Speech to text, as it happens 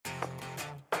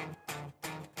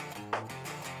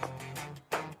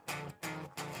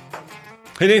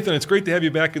Hey, Nathan, it's great to have you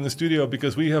back in the studio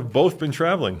because we have both been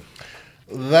traveling.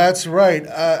 That's right.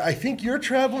 I think your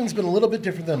traveling's been a little bit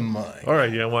different than mine. All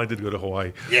right, yeah, well, I did go to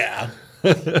Hawaii. Yeah.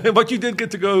 But you did get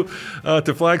to go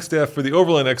to Flagstaff for the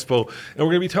Overland Expo, and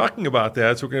we're going to be talking about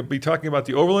that. So we're going to be talking about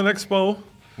the Overland Expo.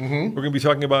 Mm-hmm. We're going to be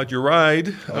talking about your ride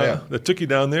that took you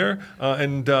down there,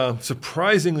 and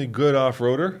surprisingly good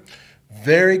off-roader.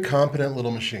 Very competent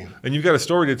little machine. And you've got a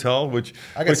story to tell, which...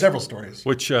 I got several stories.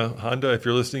 Which, Honda, if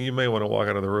you're listening, you may want to walk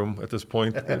out of the room at this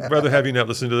point. I'd rather have you not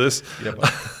listen to this. Yep.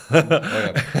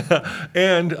 Yeah.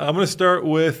 And I'm going to start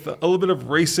with a little bit of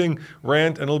racing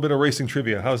rant and a little bit of racing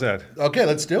trivia. How's that? Okay,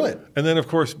 let's do it. And then, of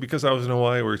course, because I was in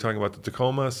Hawaii, we were talking about the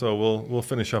Tacoma, so we'll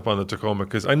finish up on the Tacoma,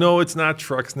 because I know it's not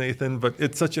trucks, Nathan, but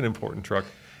it's such an important truck.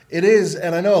 It is,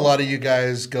 and I know a lot of you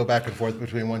guys go back and forth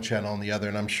between one channel and the other,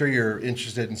 and I'm sure you're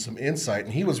interested in some insight.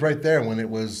 And he was right there when it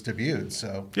was debuted.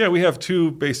 So yeah, we have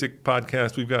two basic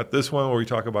podcasts. We've got this one where we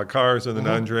talk about cars, and then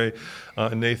Andre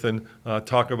and Nathan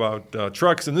talk about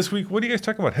trucks. And this week, what are you guys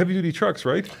talking about? Heavy-duty trucks,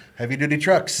 right? Heavy-duty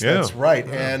trucks, yeah. That's right.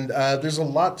 Yeah. And there's a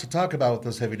lot to talk about with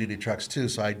those heavy-duty trucks, too,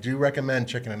 so I do recommend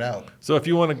checking it out. So if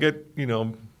you want to get,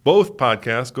 both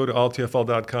podcasts, go to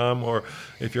alltfl.com, or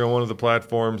if you're on one of the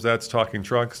platforms, that's Talking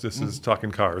Trucks. This is Talking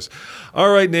Cars.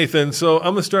 All right, Nathan. So I'm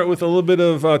going to start with a little bit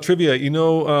of trivia.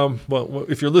 Well,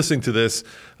 if you're listening to this,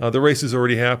 the race has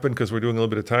already happened because we're doing a little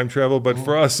bit of time travel. But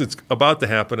for us, it's about to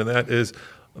happen, and that is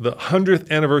the 100th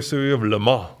anniversary of Le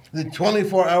Mans. The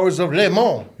 24 Hours of Le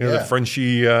Mans. The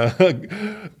Frenchy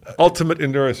ultimate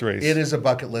endurance race. It is a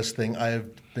bucket list thing. I've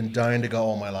been dying to go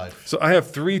all my life. So I have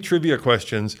 3 trivia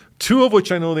questions, 2 of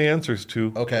which I know the answers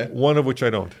to. Okay. 1 of which I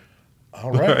don't.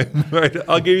 All right. Right.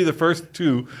 I'll give you the first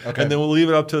 2, okay. And then we'll leave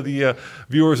it up to the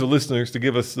viewers or listeners to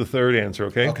give us the third answer,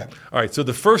 okay? Okay. All right, so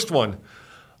the first one,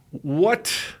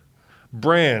 what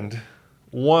brand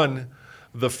won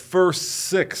the first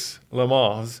 6 Le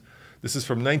Mans? This is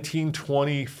from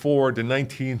 1924 to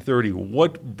 1930.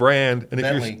 What brand? And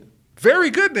Bentley. Very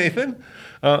good, Nathan.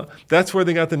 That's where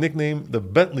they got the nickname the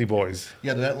Bentley Boys.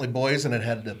 Yeah, the Bentley Boys, and it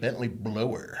had the Bentley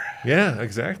blower. Yeah,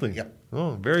 exactly. Yep.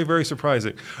 Oh, very, very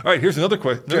surprising. All right, here's another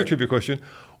trivia question.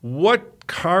 What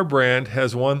car brand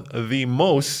has won the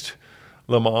most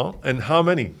Le Mans, and how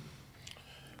many?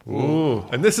 Ooh.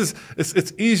 And this is,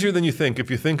 it's easier than you think. If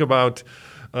you think about,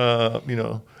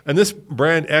 and this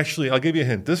brand actually, I'll give you a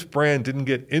hint. This brand didn't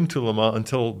get into Le Mans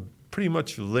until pretty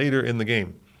much later in the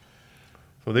game.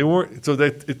 So they weren't. So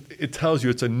that it tells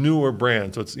you it's a newer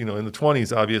brand. So it's in the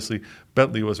 20s. Obviously,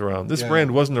 Bentley was around. This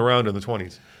brand wasn't around in the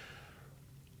 20s.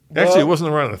 Actually, it wasn't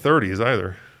around in the 30s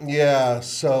either. Yeah.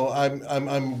 So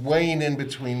I'm weighing in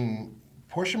between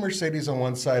Porsche, Mercedes on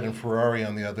one side and Ferrari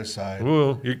on the other side.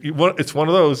 Ooh, it's one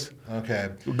of those. Okay.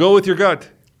 Go with your gut.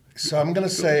 So I'm going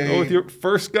to say... Go with your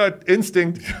first gut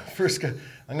instinct.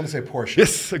 I'm going to say Porsche.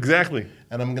 Yes, exactly.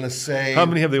 And I'm going to say... How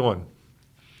many have they won?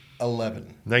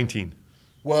 11. 19.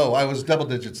 Whoa, I was double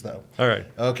digits, though. All right.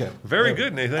 Okay. Very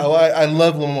good, Nathan. Oh, I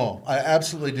love Le Mans. I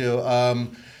absolutely do.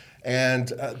 And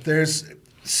there's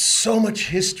so much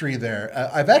history there.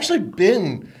 I've actually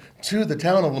been to the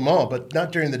town of Le Mans, but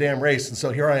not during the damn race. And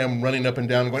so here I am running up and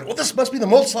down and going, well, this must be the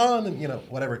Mulsanne, and,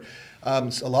 whatever.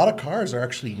 So a lot of cars are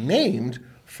actually named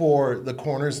for the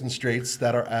corners and straights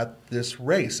that are at this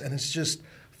race. And it's just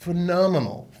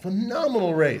phenomenal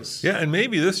race. Yeah, and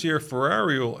maybe this year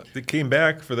Ferrari they came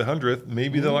back for the 100th.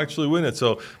 Maybe they'll actually win it.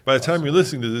 So by the time you're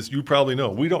listening to this, you probably know.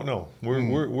 We don't know.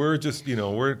 We're just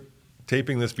we're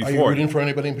taping this before. Are you rooting for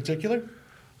anybody in particular?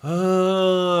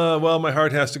 Well, my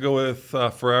heart has to go with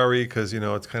Ferrari because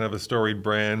it's kind of a storied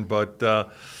brand, but.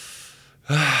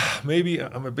 Maybe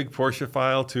I'm a big Porsche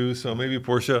file too, so maybe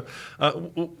Porsche.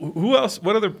 Who else?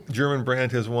 What other German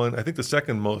brand has won? I think the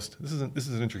second most. This is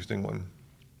an interesting one.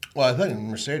 Well, I think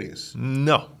Mercedes.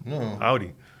 No.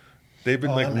 Audi. They've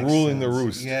been ruling the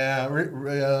roost. Yeah,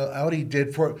 Audi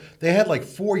did they had like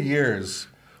 4 years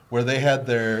where they had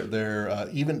their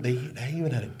even they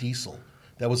even had a diesel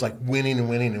that was like winning and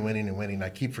winning and winning and winning. I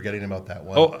keep forgetting about that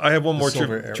one. Oh, I have one more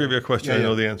trivia question I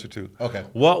know the answer to. Okay.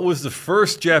 What was the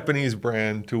first Japanese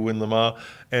brand to win Le Mans?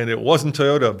 And it wasn't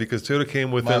Toyota because Toyota came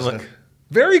within Mazda.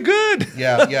 Very good.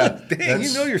 Yeah. Dang,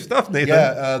 you know your stuff, Nathan.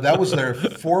 Yeah, that was their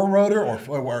 4-rotor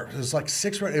or it was like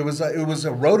 6-rotor. It was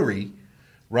a rotary,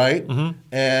 right? Mm-hmm.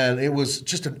 And it was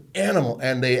just an animal.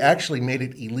 And they actually made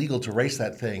it illegal to race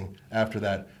that thing after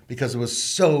that because it was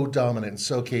so dominant and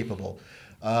so capable.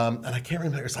 And I can't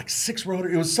remember. It was like 6-rotor.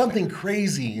 It was something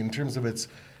crazy in terms of its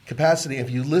capacity. If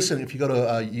you go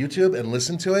to YouTube and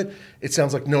listen to it, it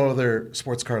sounds like no other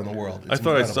sports car in the world. I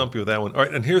thought I'd stump you with that one. All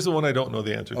right, and here's the one I don't know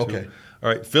the answer to. Okay. All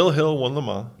right, Phil Hill won Le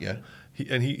Mans. Yeah.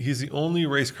 He's the only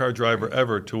race car driver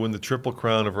ever to win the Triple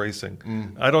Crown of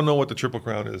racing. I don't know what the Triple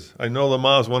Crown is. I know Le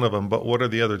Mans is one of them, but what are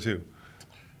the other two?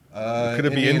 Could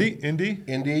it be Indy?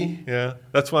 Indy. Yeah,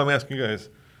 that's why I'm asking you guys.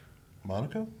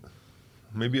 Monaco?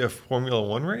 Maybe a Formula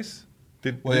One race?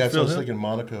 I was thinking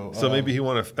Monaco. So maybe he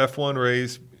won a F1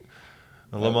 race,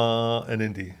 a Le Mans, and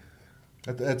Indy.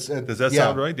 Does that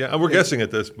sound right? Yeah, we're guessing at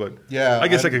this, but I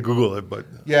guess I could Google it, but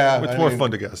it's more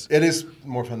fun to guess. It is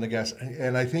more fun to guess.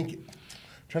 And I think, I'm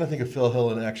trying to think of Phil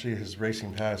Hill and actually his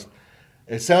racing past.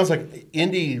 It sounds like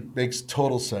Indy makes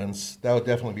total sense. That would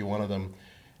definitely be one of them.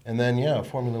 And then,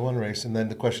 Formula One race. And then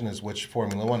the question is which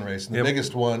Formula One race. And the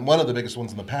biggest one of the biggest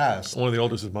ones in the past. One of the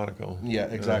oldest is Monaco. Yeah,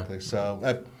 exactly. So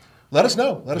let us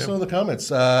know. Let us know in the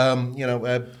comments.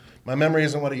 My memory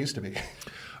isn't what it used to be.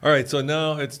 All right, so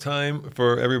now it's time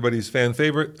for everybody's fan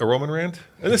favorite, a Roman rant.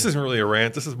 And this isn't really a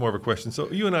rant. This is more of a question.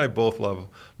 So you and I both love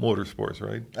motorsports,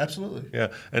 right? Absolutely. Yeah,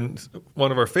 and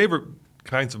one of our favorite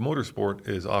kinds of motorsport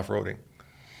is off-roading.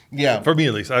 Yeah, for me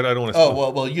at least. I don't want to.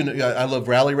 Oh well, I love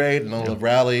rally raid and I love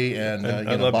rally and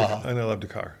I love Baja. And I love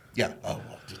Dakar. Yeah. Oh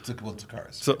well,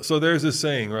 Dakars. So there's this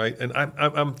saying, right? And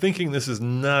I'm thinking this is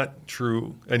not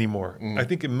true anymore. I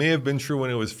think it may have been true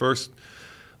when it was first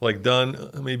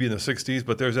done, maybe in the '60s.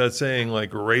 But there's that saying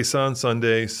race on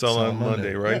Sunday, sell on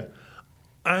Monday, right?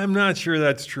 Yeah. I'm not sure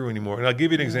that's true anymore. And I'll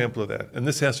give you an example of that. And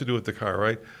this has to do with Dakar,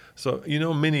 right? So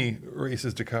Mini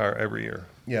races Dakar every year.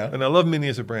 Yeah. And I love Mini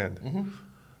as a brand. Mm-hmm.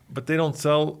 But they don't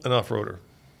sell an off-roader.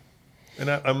 And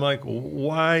I'm like,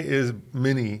 why is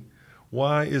Mini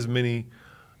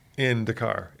in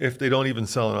Dakar if they don't even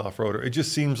sell an off-roader? It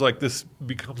just seems like this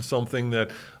becomes something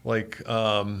that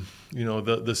the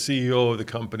CEO of the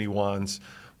company wants,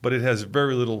 but it has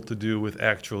very little to do with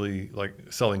actually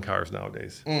selling cars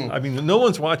nowadays. I mean, no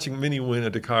one's watching Mini win a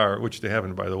Dakar, which they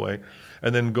haven't, by the way,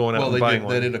 and then going out and buying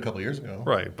one. They did a couple of years ago.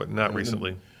 Right, but not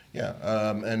recently. Yeah,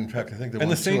 and in fact, I think they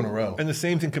won 2 in a row. And the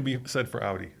same thing can be said for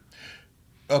Audi.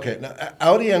 Okay, now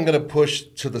Audi, I'm going to push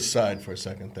to the side for a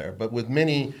second there. But with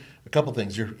Mini, a couple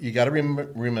things. You got to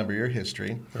remember your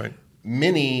history. Right.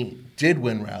 Mini did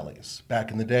win rallies back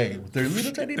in the day. They're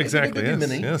little tiny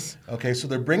Mini. Yes. Okay, so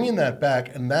they're bringing that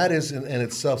back, and that is in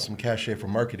itself some cachet for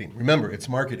marketing. Remember, it's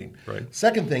marketing. Right.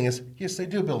 Second thing is, yes, they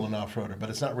do build an off-roader, but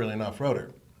it's not really an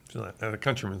off-roader. A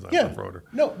Countryman's not an off-roader.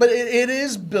 No, but it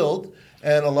is built,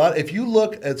 and if you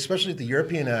look, especially at the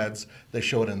European ads, they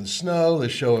show it in the snow, they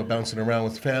show it bouncing around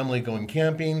with family, going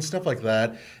camping, stuff like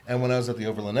that. And when I was at the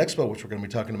Overland Expo, which we're going to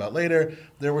be talking about later,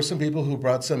 there were some people who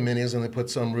brought some Minis and they put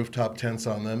some rooftop tents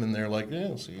on them, and they're like,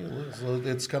 see,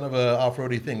 it's kind of a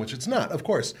off-roady thing, which it's not, of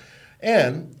course.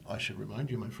 And I should remind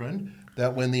you, my friend,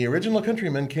 that when the original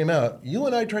Countryman came out, you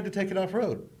and I tried to take it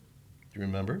off-road. Do you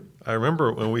remember? I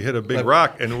remember when we hit a big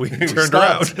rock and we turned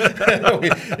around.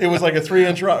 It was like a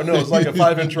 3-inch rock. No, it was like a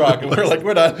 5-inch rock. And we were like,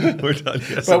 we're done. We're done,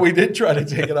 yes. But we did try to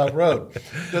take it off-road.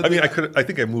 I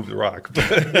think I moved the rock.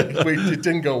 It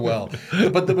didn't go well.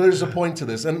 But there's a point to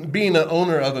this. And being an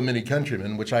owner of a Mini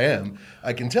Countryman, which I am,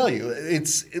 I can tell you,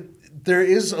 there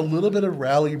is a little bit of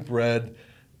rally bred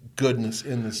goodness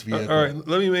in this vehicle. All right,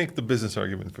 let me make the business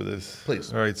argument for this.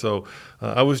 Please. All right, so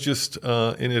I was just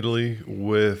in Italy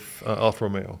with Alfa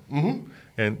Romeo. Mm-hmm.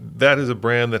 And that is a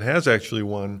brand that has actually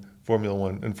won Formula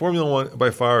One. And Formula One, by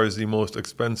far, is the most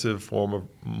expensive form of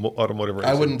automotive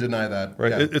racing. I wouldn't deny that.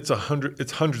 Right? Yeah. It's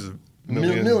hundreds of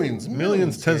millions.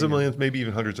 Millions, tens of millions, maybe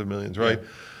even hundreds of millions, right?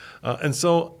 Yeah. And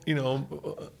so,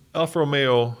 Alfa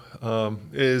Romeo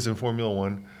is in Formula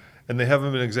One, and they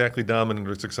haven't been exactly dominant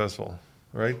or successful.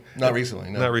 Right? Not recently,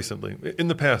 no. Not recently. In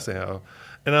the past, they have.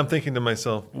 And I'm thinking to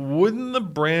myself, wouldn't the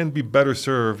brand be better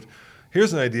served?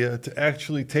 Here's an idea to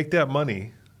actually take that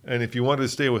money, and if you wanted to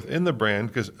stay within the brand,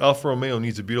 because Alfa Romeo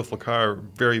needs a beautiful car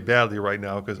very badly right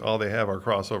now because all they have are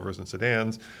crossovers and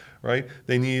sedans, right?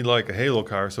 They need a halo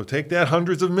car. So take that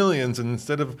hundreds of millions, and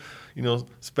instead of,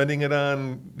 spending it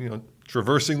on,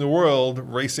 traversing the world,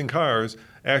 racing cars,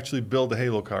 actually build a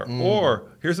halo car. Or,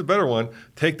 here's a better one,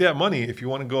 take that money, if you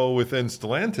want to go within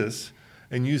Stellantis,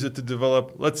 and use it to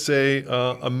develop, let's say,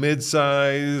 a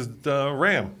mid-sized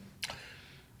Ram.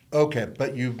 Okay,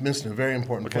 but you've missed a very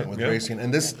important point with racing.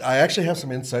 And this, I actually have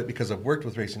some insight because I've worked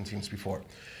with racing teams before.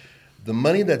 The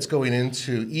money that's going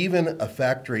into even a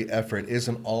factory effort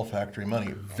isn't all factory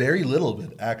money. Very little of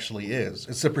it actually is.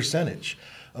 It's a percentage.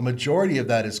 A majority of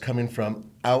that is coming from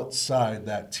outside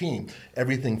that team.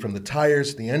 Everything from the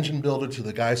tires, the engine builder, to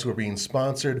the guys who are being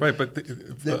sponsored. Right, but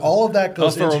all of that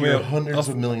goes into your hundreds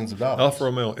of millions of dollars. Alfa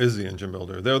Romeo is the engine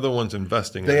builder. They're the ones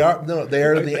investing. They are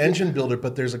the engine builder,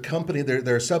 but there's a company. There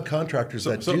are subcontractors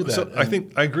that do that. So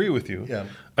I agree with you. Yeah.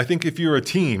 I think if you're a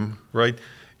team, right,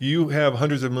 you have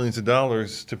hundreds of millions of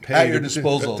dollars to pay At your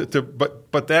disposal.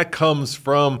 But that comes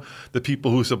from the people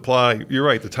who supply. You're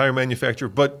right, the tire manufacturer.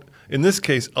 But in this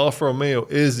case, Alfa Romeo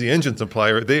is the engine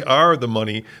supplier. They are the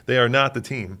money. They are not the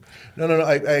team. No.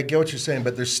 I get what you're saying,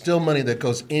 but there's still money that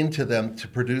goes into them to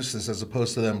produce this, as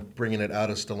opposed to them bringing it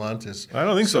out of Stellantis. I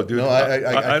don't think so, dude. No,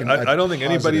 I don't think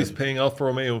anybody's paying Alfa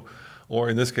Romeo, or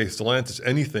in this case, Stellantis,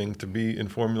 anything to be in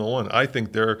Formula One. I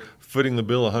think they're footing the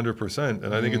bill 100%,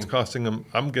 and I think it's costing them,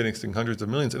 I'm getting hundreds of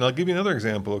millions. And I'll give you another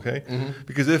example, okay?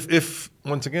 Because if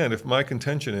once again, if my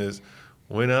contention is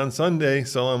win on Sunday,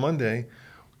 sell on Monday,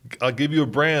 I'll give you a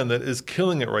brand that is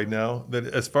killing it right now, that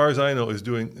as far as I know is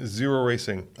doing zero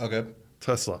racing. Okay.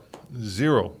 Tesla.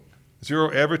 Zero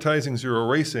advertising, zero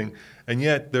racing, and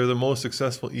yet they're the most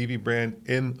successful EV brand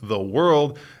in the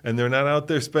world, and they're not out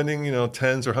there spending,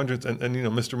 tens or hundreds, and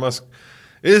Mr. Musk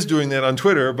is doing that on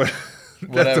Twitter, but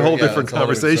that's a whole different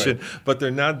conversation. But they're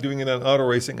not doing it on auto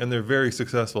racing, and they're very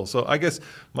successful. So I guess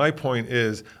my point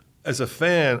is, as a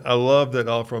fan, I love that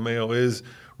Alfa Romeo is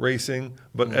racing,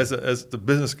 but as the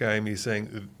business guy in me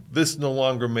saying, this no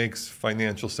longer makes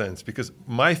financial sense, because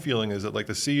my feeling is that like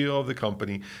the CEO of the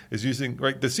company is using,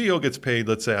 right, the CEO gets paid,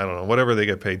 let's say, I don't know, whatever they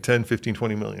get paid, 10, 15,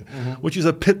 20 million, which is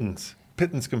a pittance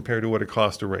compared to what it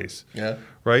costs to race. Yeah.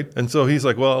 Right? And so he's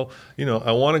like, well,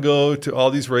 I want to go to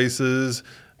all these races,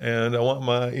 and I want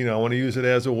I want to use it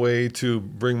as a way to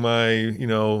bring my,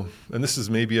 and this is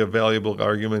maybe a valuable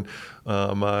argument,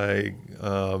 my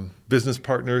business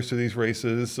partners to these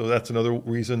races. So that's another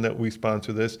reason that we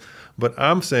sponsor this. But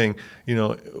I'm saying,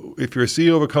 if you're a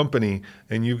CEO of a company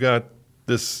and you've got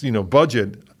this,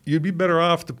 budget, you'd be better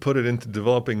off to put it into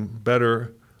developing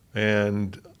better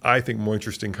and I think more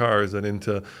interesting cars than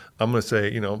into, I'm going to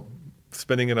say,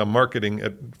 spending it on marketing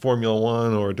at Formula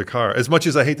One or Dakar. As much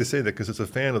as I hate to say that, because it's a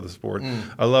fan of the sport,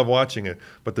 I love watching it.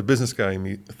 But the business guy in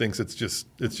me thinks it's just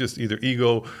either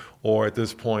ego or at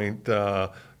this point,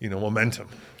 momentum.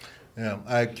 Yeah,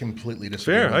 I completely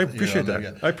disagree. Fair, I appreciate that.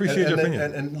 Yeah. I appreciate your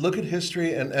opinion. And look at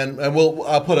history, and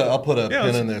I'll put a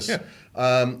pin in this. Yeah.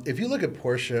 If you look at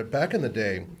Porsche, back in the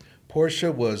day,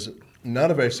 Porsche was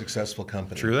not a very successful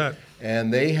company. True that.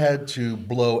 And they had to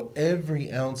blow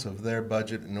every ounce of their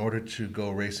budget in order to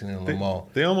go racing in Le Mans.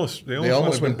 They almost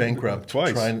went bankrupt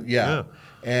twice.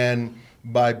 And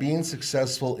by being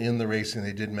successful in the racing,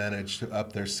 they did manage to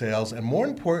up their sales and, more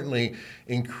importantly,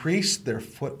 increase their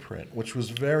footprint, which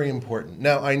was very important.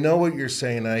 Now, I know what you're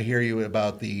saying. I hear you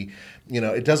about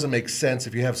it doesn't make sense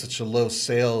if you have such a low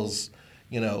sales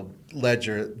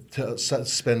ledger to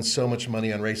spend so much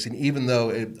money on racing, even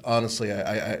though honestly,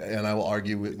 I will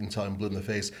argue until I'm blue in the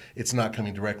face, it's not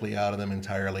coming directly out of them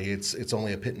entirely. It's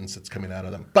only a pittance that's coming out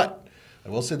of them. But I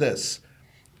will say this.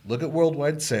 Look at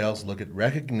worldwide sales, look at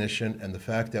recognition, and the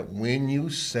fact that when you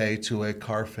say to a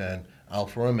car fan,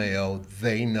 Alfa Romeo,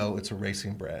 they know it's a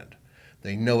racing brand.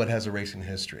 They know it has a racing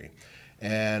history.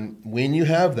 And when you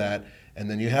have that, and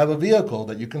then you have a vehicle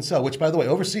that you can sell, which, by the way,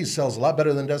 overseas sells a lot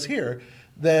better than it does here,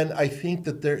 then I think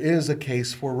that there is a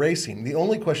case for racing. The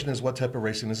only question is what type of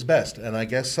racing is best. And I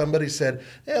guess somebody said,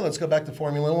 let's go back to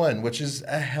Formula One, which is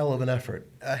a hell of an effort.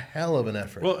 A hell of an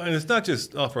effort. Well, and it's not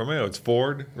just Alfa Romeo, it's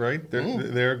Ford, right?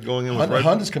 They're going in with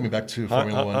Honda's coming back to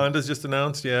Formula One. Honda's just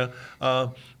announced, yeah.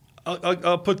 I'll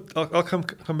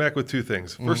come back with two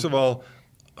things. First of all,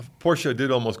 Porsche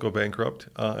did almost go bankrupt,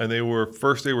 and they were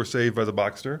saved by the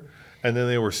Boxster. And then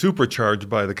they were supercharged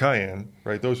by the Cayenne,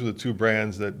 right? Those were the two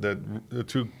brands the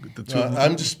two.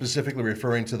 I'm just specifically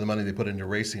referring to the money they put into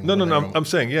racing. No. I'm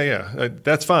saying,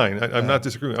 that's fine. I'm not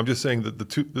disagreeing. I'm just saying that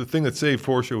the thing that saved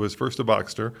Porsche was first the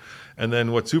Boxster, and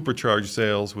then what supercharged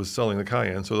sales was selling the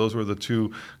Cayenne. So those were the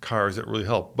two cars that really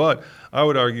helped. But I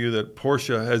would argue that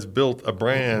Porsche has built a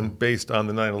brand based on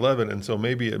the 911, and so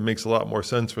maybe it makes a lot more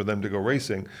sense for them to go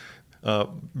racing.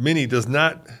 Mini does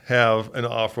not have an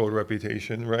off-road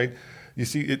reputation, right? You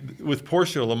see, with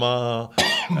Porsche, Le Mans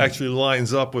actually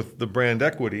lines up with the brand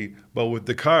equity, but with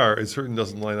the car, it certainly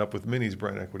doesn't line up with Mini's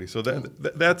brand equity. So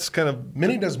that's kind of...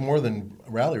 Mini does more than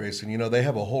rally racing. They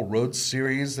have a whole road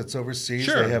series that's overseas.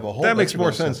 Sure, they have a whole that makes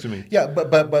more sense to me. Yeah,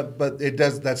 but it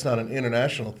does. That's not an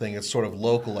international thing. It's sort of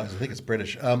localized. I think it's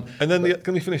British. And then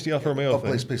can we finish the Alfa Romeo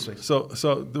thing? Please. So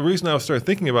the reason I started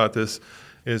thinking about this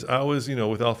is I was,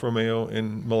 with Alfa Romeo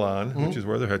in Milan, which is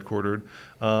where they're headquartered,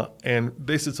 and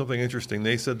they said something interesting.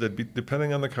 They said that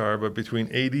depending on the car, but between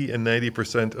 80 and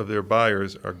 90% of their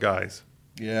buyers are guys.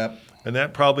 Yeah. And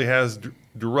that probably has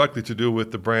directly to do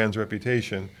with the brand's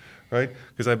reputation, right?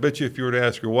 Because I bet you if you were to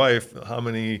ask your wife how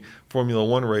many Formula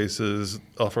One races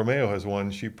Alfa Romeo has won,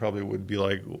 she probably would be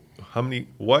like, how many,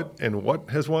 what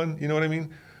has won? You know what I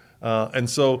mean? And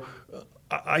so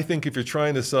I think if you're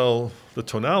trying to sell the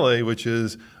Tonale, which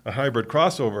is a hybrid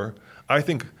crossover, I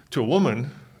think to a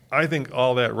woman, I think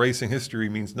all that racing history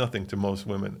means nothing to most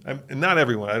women. And not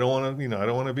everyone. I don't want to, I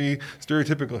don't want to be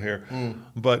stereotypical here,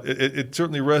 but it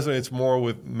certainly resonates more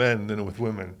with men than with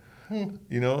women.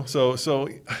 So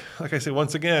like I say,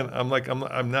 once again,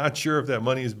 I'm not sure if that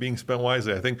money is being spent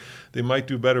wisely. I think they might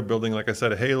do better building, like I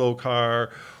said, a halo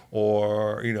car,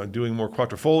 or doing more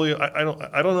quadrifoglio.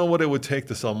 I don't know what it would take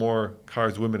to sell more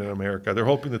cars women in America. They're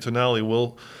hoping the Tonale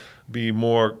will be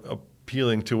more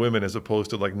appealing to women as opposed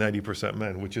to like 90%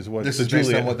 men, which is what this the is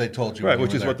based on what they told you, right?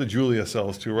 Which is what the Giulia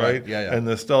sells to, right? Yeah. And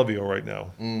the Stelvio right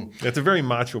now. It's a very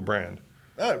macho brand.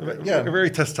 Very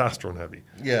testosterone heavy.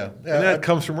 Yeah. And that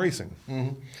comes from racing.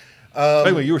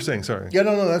 Anyway, you were saying, sorry. Yeah,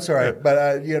 no, that's all right.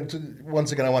 Yeah. But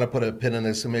once again, I want to put a pin in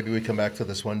this, and maybe we come back to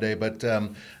this one day. But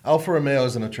Alfa Romeo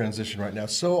is in a transition right now.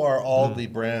 So are all the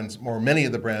brands, or many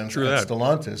of the brands at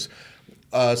Stellantis.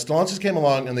 Stellantis came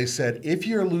along and they said, if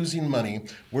you're losing money,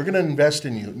 we're going to invest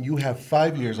in you. You have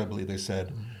 5 years, I believe they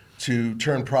said, to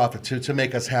turn profit, to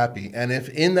make us happy. And if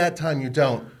in that time you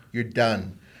don't, you're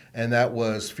done. And that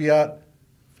was Fiat,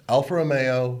 Alfa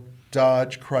Romeo,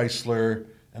 Dodge, Chrysler,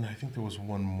 and I think there was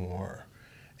one more.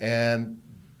 And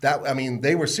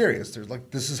they were serious. They're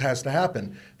like, has to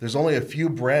happen. There's only a few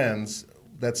brands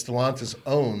that Stellantis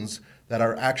owns that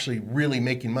are actually really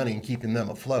making money and keeping them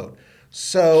afloat.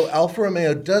 So Alfa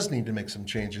Romeo does need to make some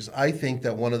changes. I think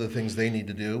that one of the things they need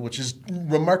to do, which is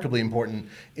remarkably important,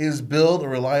 is build a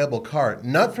reliable car.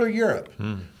 Not for Europe.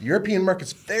 The European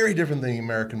market's very different than the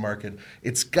American market.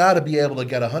 It's got to be able to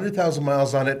get 100,000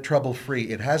 miles on it trouble-free.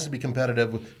 It has to be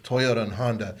competitive with Toyota and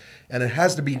Honda. And it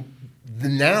has to be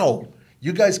now.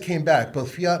 You guys came back,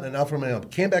 both Fiat and Alfa Romeo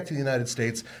came back to the United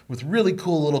States with really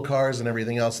cool little cars and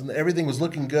everything else, and everything was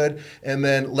looking good, and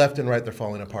then left and right, they're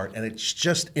falling apart. And it's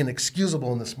just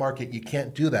inexcusable in this market. You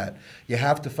can't do that. You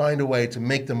have to find a way to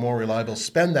make them more reliable,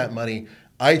 spend that money,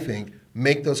 I think,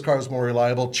 make those cars more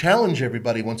reliable, challenge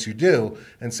everybody once you do,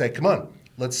 and say, come on,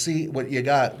 let's see what you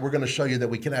got. We're going to show you that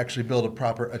we can actually build a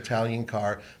proper Italian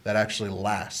car that actually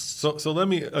lasts. So let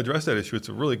me address that issue. It's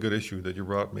a really good issue that you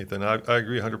brought up, Nathan. I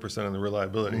agree 100% on the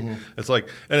reliability. It's like,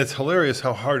 and it's hilarious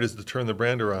how hard it is to turn the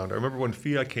brand around. I remember when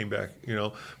Fiat came back,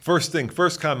 first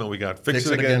comment we got, fix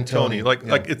it again, Tony. Like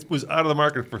it was out of the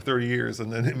market for 30 years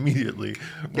and then immediately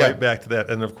right back to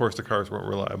that. And of course the cars weren't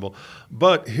reliable.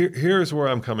 But here's where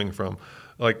I'm coming from.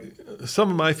 Like some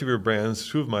of my favorite brands,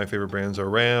 two of my favorite brands are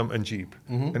Ram and Jeep.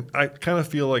 And I kind of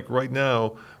feel like right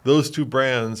now those two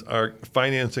brands are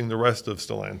financing the rest of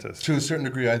Stellantis. To a certain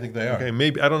degree, I think they are. Okay,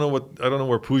 maybe I don't know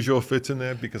where Peugeot fits in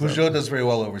that because Peugeot does very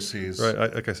well overseas.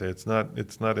 Right, like I say, it's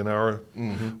not in our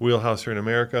wheelhouse here in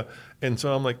America. And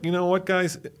so I'm like, you know what,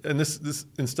 guys? And this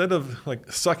instead of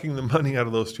like sucking the money out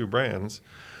of those two brands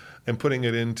and putting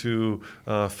it into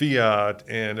Fiat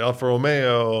and Alfa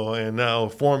Romeo and now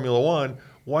Formula One,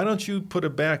 why don't you put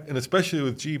it back, and especially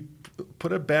with Jeep,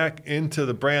 put it back into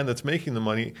the brand that's making the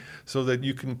money so that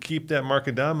you can keep that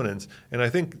market dominance. And I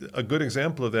think a good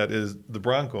example of that is the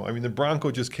Bronco. I mean, the Bronco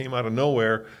just came out of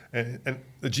nowhere, and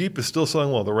the Jeep is still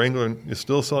selling well. The Wrangler is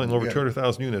still selling over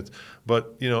 200,000 units.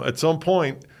 But, at some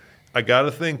point, I got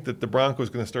to think that the Bronco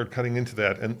is going to start cutting into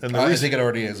that. And I think it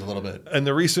already is a little bit. And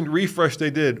the recent refresh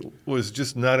they did was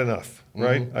just not enough,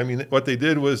 right? I mean, what they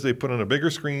did was they put on a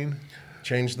bigger screen.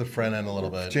 Changed the front end a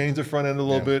little bit. Changed the front end a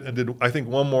little bit and did, I think,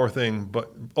 one more thing. But,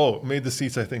 made the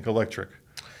seats, I think, electric.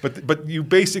 But you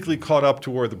basically caught up to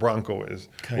where the Bronco is.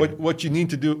 Okay. What you need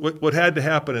to do, what had to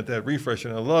happen at that refresh,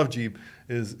 and I love Jeep,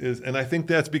 is and I think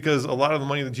that's because a lot of the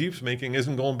money the Jeep's making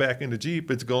isn't going back into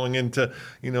Jeep. It's going into,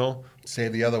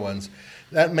 save the other ones.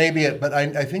 That may be it. But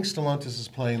I think Stellantis is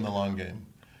playing the long game.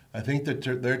 I think that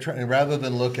they're trying, rather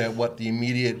than look at what the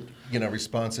immediate,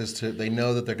 response is to, they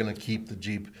know that they're going to keep the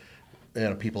Jeep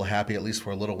people happy at least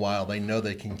for a little while. They know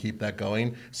they can keep that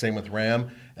going. Same with Ram.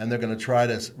 And they're going to try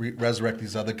to resurrect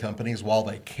these other companies while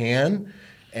they can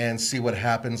and see what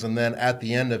happens. And then at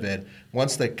the end of it,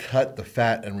 once they cut the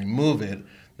fat and remove it,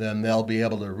 then they'll be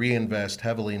able to reinvest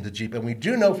heavily into Jeep. And we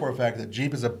do know for a fact that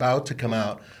Jeep is about to come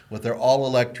out with their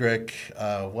all-electric,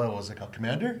 what was it called,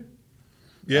 Commander?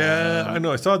 Yeah, I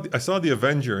know. I saw the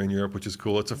Avenger in Europe, which is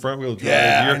cool. It's a front-wheel drive.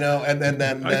 Yeah, I know. And then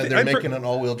they're making an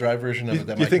all-wheel drive version of it.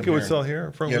 That you think it would sell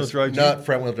here? Front-wheel drive? Not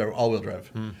front-wheel drive, all-wheel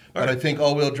drive. But I think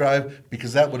all-wheel drive,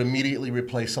 because that would immediately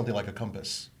replace something like a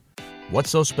Compass. What's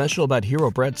so special about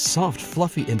Hero Bread's soft,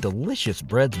 fluffy, and delicious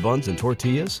breads, buns, and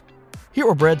tortillas?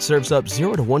 Hero Bread serves up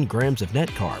 0 to 1 grams of net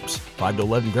carbs, 5 to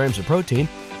 11 grams of protein,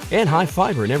 and high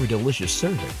fiber in every delicious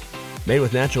serving. Made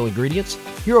with natural ingredients,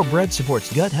 Hero Bread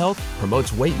supports gut health,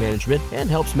 promotes weight management,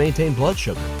 and helps maintain blood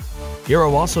sugar.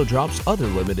 Hero also drops other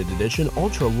limited edition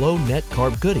ultra-low net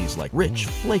carb goodies like rich,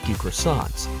 flaky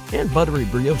croissants and buttery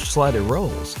brioche slider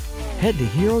rolls. Head to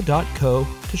hero.co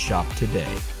to shop today.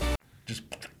 Just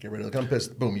get rid of the compass.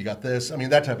 Boom, you got this. I mean,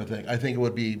 that type of thing. I think it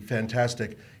would be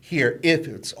fantastic here if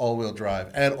it's all-wheel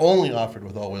drive and only offered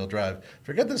with all-wheel drive.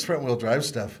 Forget this front-wheel drive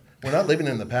stuff. We're not living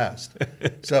in the past.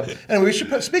 So, and we should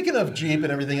put, speaking of Jeep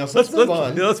and everything else, let's move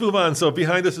on. Yeah, let's move on. So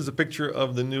behind us is a picture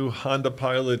of the new Honda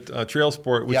Pilot Trail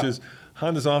Sport, which is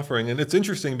Honda's offering. And it's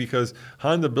interesting because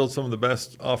Honda built some of the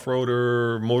best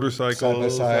off-roader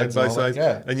motorcycles, side-by-sides,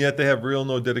 and yet they have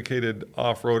no dedicated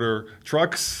off-roader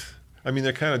trucks. I mean,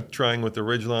 they're kind of trying with the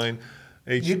Ridgeline.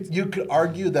 You could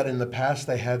argue that in the past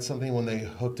they had something when they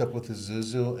hooked up with the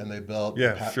Isuzu and they built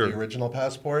the original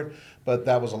Passport, but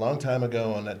that was a long time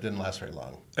ago and that didn't last very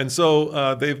long. And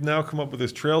so they've now come up with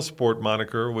this Trail Sport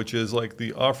moniker, which is like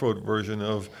the off-road version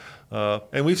of,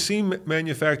 and we've seen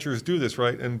manufacturers do this,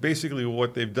 right? And basically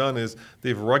what they've done is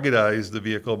they've ruggedized the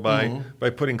vehicle by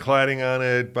putting cladding on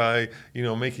it, by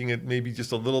making it maybe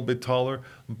just a little bit taller.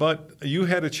 But you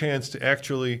had a chance to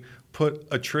actually put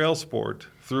a Trail Sport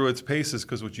through its paces,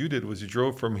 because what you did was you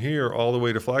drove from here all the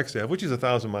way to Flagstaff, which is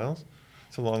 1,000 miles.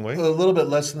 It's a long way. A little bit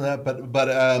less than that, but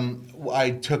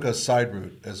I took a side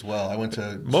route as well. I went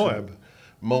to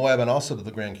Moab, and also to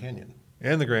the Grand Canyon.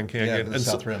 And the Grand Canyon. Yeah, the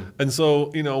South Rim. And so,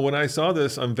 when I saw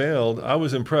this unveiled, I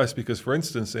was impressed because, for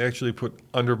instance, they actually put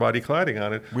underbody cladding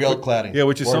on it. Real cladding. Yeah,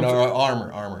 which is something.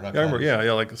 Armor, not armor,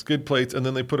 yeah, like skid plates, and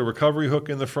then they put a recovery hook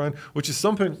in the front, which is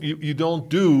something you don't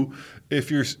do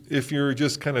if you're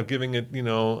just kind of giving it,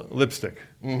 lipstick.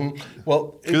 Mm-hmm.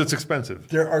 Well, because it's expensive.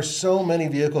 There are so many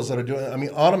vehicles that are doing it. I mean,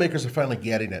 automakers are finally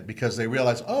getting it because they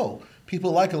realize,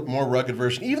 people like a more rugged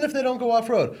version, even if they don't go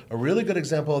off-road. A really good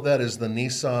example of that is the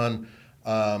Nissan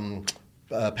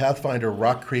Pathfinder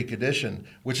Rock Creek Edition,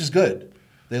 which is good.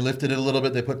 They lifted it a little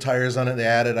bit, they put tires on it, they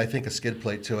added, I think, a skid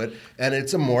plate to it, and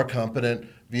it's a more competent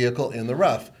vehicle in the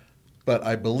rough. But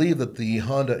I believe that the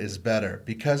Honda is better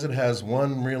because it has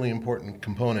one really important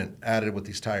component added with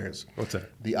these tires. What's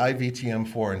that? The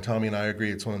iVTM4, and Tommy and I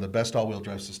agree it's one of the best all-wheel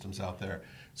drive systems out there.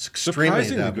 It's extremely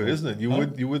surprisingly good, isn't it?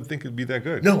 You would think it'd be that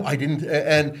good. No, I didn't,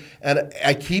 and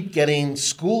I keep getting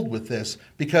schooled with this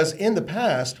because in the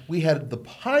past we had the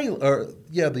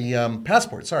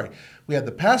Passport. Sorry, we had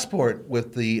the Passport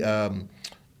with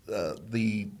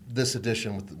this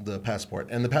edition with the Passport,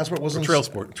 and the Passport wasn't Trail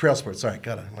Sport. Trail Sport. Sorry,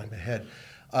 got it in my head.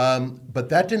 But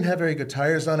that didn't have very good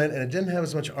tires on it, and it didn't have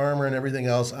as much armor and everything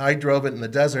else. I drove it in the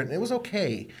desert, and it was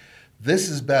okay. This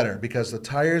is better because the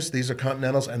tires, these are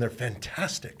Continentals, and they're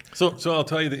fantastic. So I'll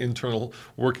tell you the internal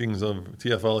workings of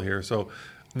TFL here. So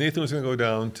Nathan was going to go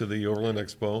down to the Overland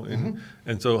Expo,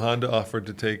 and so Honda offered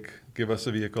to give us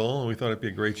a vehicle, and we thought it'd be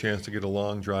a great chance to get a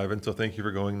long drive in. So thank you for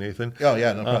going, Nathan. Oh,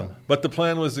 yeah, no problem. But the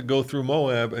plan was to go through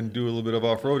Moab and do a little bit of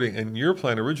off-roading, and your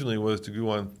plan originally was to go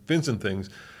on fins and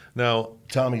things. Now,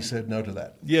 Tommy said no to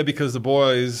that. Yeah, because the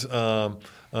boys,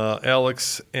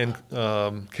 Alex and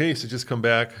Case, had just come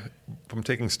back from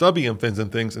taking stubby on fins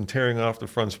and things and tearing off the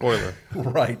front spoiler.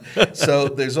 Right. So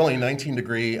there's only a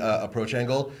 19-degree approach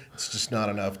angle. It's just not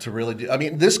enough to really do. I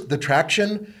mean, the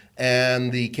traction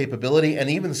and the capability and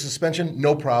even the suspension,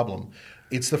 no problem.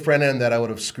 It's the front end that I would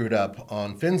have screwed up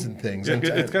on fins and things. Yeah,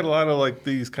 it's got a lot of like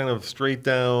these kind of straight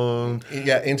down.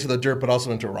 Yeah, into the dirt, but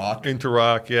also into rock. Into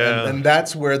rock, yeah. And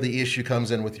that's where the issue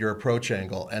comes in with your approach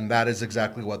angle. And that is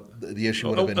exactly what the issue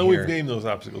would have been here. We've named those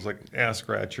obstacles like ass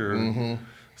scratcher. Mm-hmm.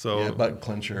 So butt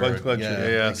clencher.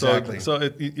 Yeah. Exactly. So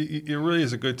it really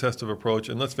is a good test of approach.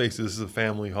 And let's face it, this is a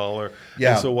family hauler.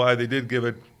 Yeah. And so why they did give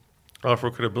it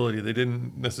off-road credibility, they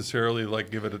didn't necessarily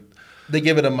give it a... They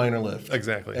give it a minor lift.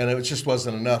 Exactly. And it just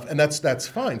wasn't enough. And that's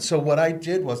fine. So what I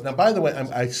did was, now by the way,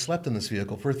 I slept in this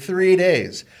vehicle for 3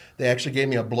 days. They actually gave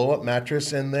me a blow-up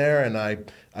mattress in there, and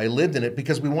I lived in it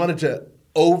because we wanted to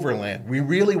overland. We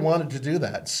really wanted to do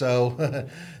that. So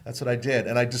that's what I did.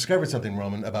 And I discovered something,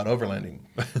 Roman, about overlanding.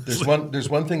 There's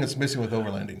one thing that's missing with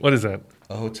overlanding. What is that?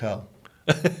 A hotel.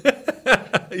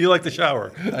 You like the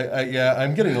shower.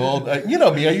 I'm getting old. You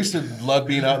know me. I used to love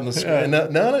being out in the spring.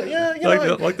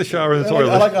 Like the shower in the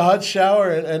toilet. I like a hot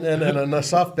shower and a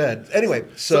soft bed. Anyway,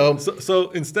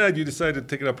 so instead you decided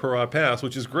to take it up Hurrah Pass,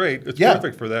 which is great. It's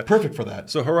perfect for that. Perfect for that.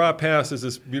 So Hurrah Pass is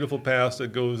this beautiful pass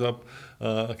that goes up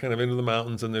kind of into the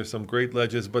mountains, and there's some great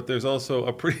ledges, but there's also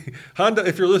a pretty Honda.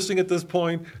 If you're listening at this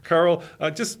point, Carl,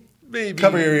 just maybe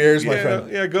Cover your ears, my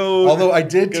friend. Yeah, go. Although I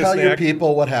did get a tell your snack.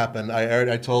 people what happened.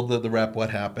 I told the rep what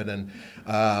happened, and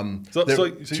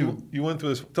You went through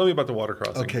this. Tell me about the water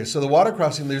crossing. Okay, so the water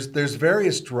crossing, there's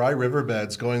various dry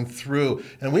riverbeds going through,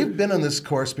 and we've been on this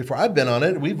course before. I've been on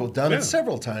it. We've done it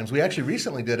several times. We actually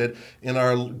recently did it in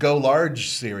our Go Large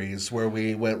series, where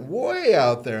we went way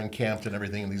out there and camped and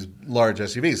everything in these large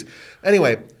SUVs.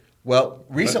 Anyway, well,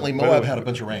 recently Moab had a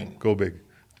bunch of rain. Go big.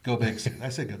 Go big. I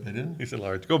said go big, didn't I? He said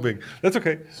large. Go big. That's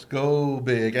okay. Go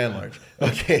big and large.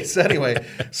 Okay, so anyway,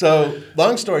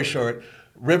 long story short,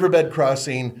 riverbed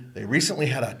crossing. They recently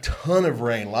had a ton of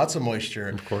rain, lots of moisture.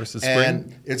 Of course, it's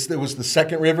and spring. It was the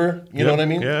second river. You know what I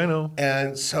mean? Yeah, I know.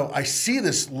 And so I see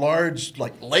this large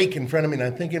lake in front of me, and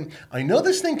I'm thinking, I know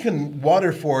this thing can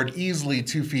water ford easily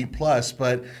 2 feet plus,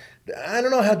 but I don't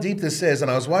know how deep this is.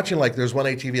 And I was watching, there's one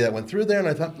ATV that went through there, and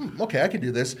I thought, okay, I could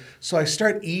do this. So I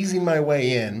start easing my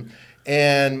way in,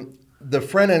 and the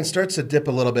front end starts to dip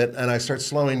a little bit, and I start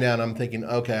slowing down. I'm thinking,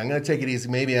 okay, I'm going to take it easy.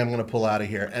 Maybe I'm going to pull out of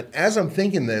here. And as I'm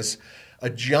thinking this,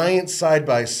 a giant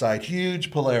side-by-side,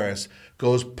 huge Polaris,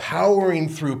 goes powering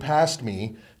through past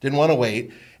me, didn't want to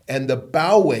wait, and the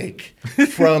bow wake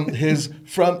from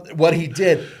what he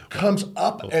did comes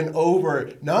up and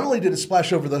over. Not only did it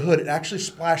splash over the hood, it actually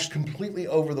splashed completely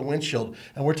over the windshield.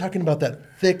 And we're talking about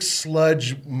that thick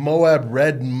sludge Moab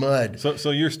red mud.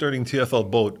 So you're starting TFL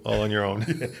boat all on your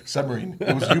own. Submarine.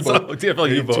 It was U-boat.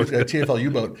 TFL U-boat. TFL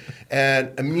U-boat.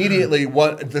 And immediately,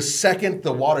 the second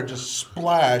the water just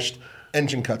splashed,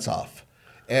 engine cuts off.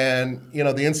 And,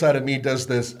 the inside of me does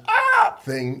this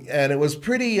thing, and it was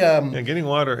pretty... getting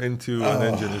water into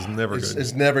an engine is never good.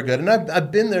 It's never good. And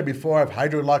I've been there before. I've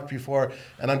hydrolocked before,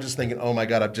 and I'm just thinking, oh my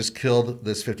God, I've just killed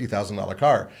this $50,000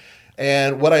 car.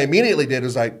 And what I immediately did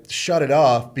is I shut it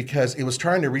off because it was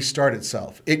trying to restart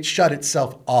itself. It shut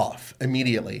itself off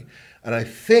immediately. And I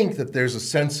think that there's a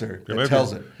sensor that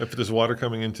tells it. If there's water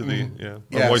coming into the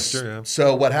moisture, yeah.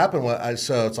 So what happened was,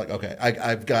 it's like, okay,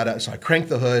 I've got to... So I crank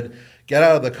the hood, get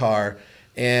out of the car,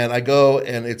 and I go,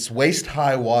 and it's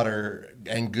waist-high water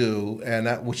and goo,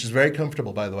 which is very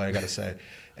comfortable, by the way, I got to say,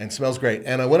 and smells great.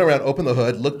 And I went around, opened the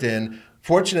hood, looked in.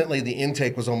 Fortunately, the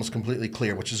intake was almost completely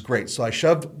clear, which is great. So I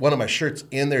shoved one of my shirts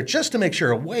in there just to make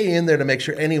sure, way in there to make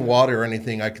sure any water or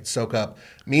anything I could soak up.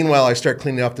 Meanwhile, I start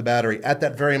cleaning off the battery. At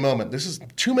that very moment, this is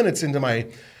 2 minutes into my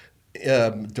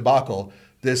debacle,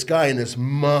 this guy in this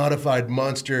modified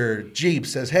monster Jeep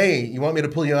says, "Hey, you want me to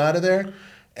pull you out of there?"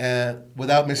 And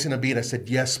without missing a beat, I said,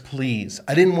 "Yes, please."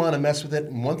 I didn't want to mess with it.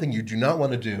 And one thing you do not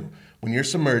want to do when you're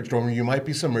submerged, or when you might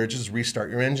be submerged, is restart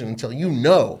your engine until you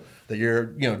know that you're,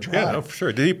 dry. Yeah, no, for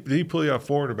sure. Did he pull you out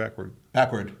forward or backward?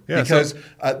 Backward. Yeah, because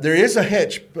there is a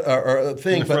hitch or a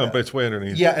thing. In the front, but it's way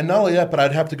underneath. Yeah, and not only that, but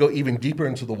I'd have to go even deeper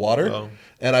into the water. Oh.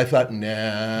 And I thought, I don't want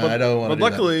to do that. But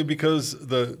luckily, because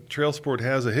the Trail Sport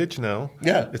has a hitch now,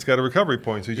 it's got a recovery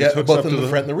point. So you just hooks both up in to the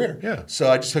front and the rear. Yeah. So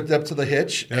I just hooked up to the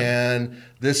hitch, and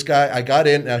this guy, I got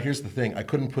in. Now, here's the thing. I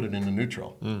couldn't put it into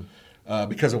neutral.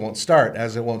 Because it won't start.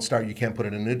 As it won't start, you can't put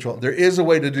it in neutral. There is a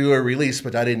way to do a release,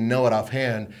 but I didn't know it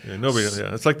offhand. Yeah, nobody.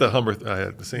 Yeah, it's like the Hummer. I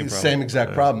had the same problem. Same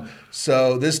exact problem.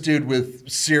 So this dude with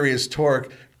serious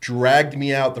torque dragged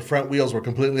me out. The front wheels were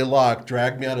completely locked.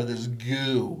 Dragged me out of this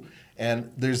goo. And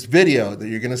there's video that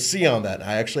you're going to see on that.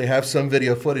 I actually have some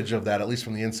video footage of that, at least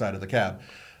from the inside of the cab.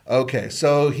 Okay,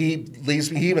 so he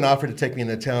leaves me. He even offered to take me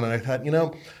into town, and I thought,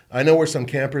 I know where some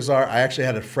campers are. I actually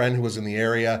had a friend who was in the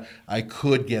area. I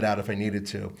could get out if I needed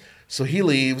to. So he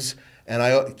leaves, and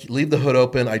I leave the hood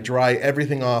open. I dry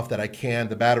everything off that I can,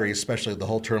 the battery, especially the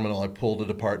whole terminal. I pulled it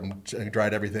apart and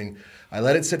dried everything. I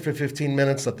let it sit for 15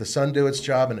 minutes, let the sun do its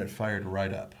job, and it fired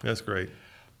right up. That's great.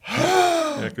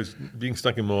 Yeah, because being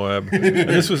stuck in Moab. And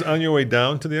this was on your way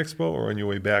down to the Expo or on your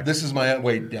way back? This is my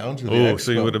way down to the Expo. Oh,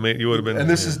 so you would have been. And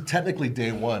this is technically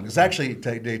day one. It's actually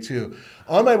day two.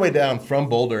 On my way down from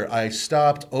Boulder, I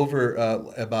stopped over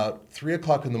about 3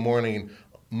 o'clock in the morning,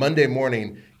 Monday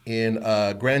morning, in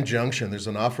Grand Junction. There's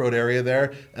an off-road area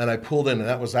there, and I pulled in, and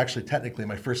that was actually technically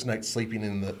my first night sleeping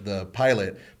in the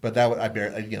Pilot, but that I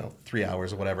barely, 3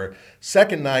 hours or whatever.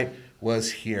 Second night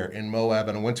was here in Moab,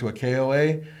 and I went to a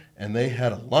KOA, and they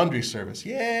had a laundry service.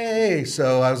 Yay!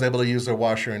 So I was able to use their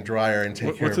washer and dryer and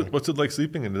take care of it. What's it like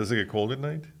sleeping in? Does it get cold at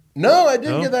night? No, I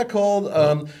didn't get that cold,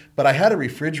 but I had a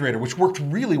refrigerator, which worked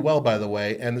really well, by the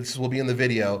way, and this will be in the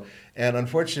video. And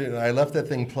unfortunately, I left that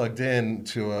thing plugged in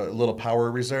to a little power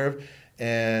reserve,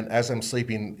 and as I'm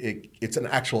sleeping, it's an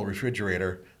actual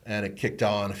refrigerator, and it kicked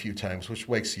on a few times, which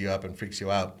wakes you up and freaks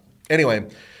you out. Anyway,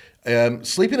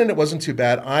 sleeping in it wasn't too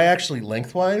bad. I actually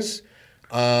lengthwise,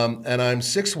 and I'm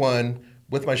 6'1",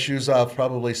 with my shoes off,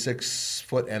 probably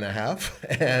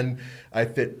 6'1.5", and I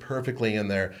fit perfectly in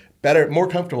there. better, more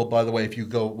comfortable, by the way, if you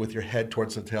go with your head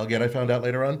towards the tailgate, I found out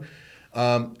later on.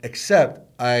 Except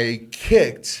I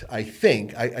kicked, I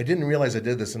think, I didn't realize I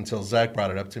did this until Zach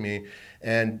brought it up to me,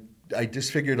 and I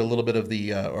disfigured a little bit of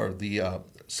the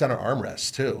center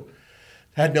armrest too.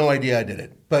 Had no idea I did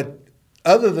it. But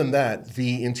other than that,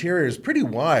 the interior is pretty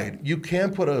wide. You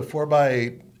can put a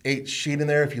 4x8 sheet in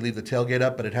there if you leave the tailgate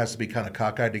up, but it has to be kind of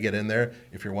cockeyed to get in there,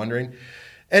 if you're wondering.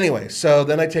 Anyway, so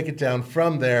then I take it down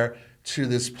from there to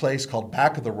this place called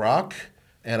Back of the Rock,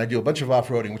 and I do a bunch of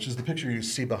off-roading, which is the picture you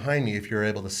see behind me if you're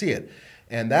able to see it.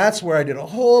 And that's where I did a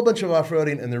whole bunch of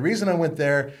off-roading, and the reason I went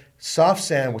there, soft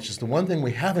sand, which is the one thing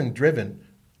we haven't driven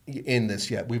in this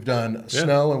yet. We've done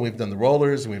snow, and we've done the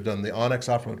rollers, and we've done the Onyx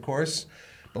off-road course,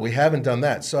 but we haven't done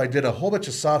that. So I did a whole bunch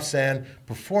of soft sand,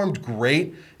 performed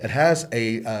great. It has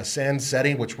a sand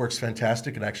setting, which works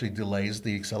fantastic. It actually delays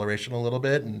the acceleration a little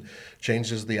bit and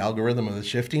changes the algorithm of the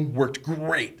shifting. Worked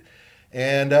great.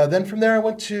 And then from there, I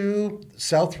went to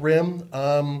South Rim,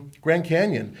 Grand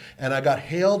Canyon, and I got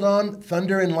hailed on,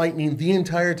 thunder and lightning the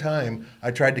entire time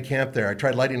I tried to camp there. I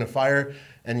tried lighting a fire,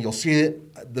 and you'll see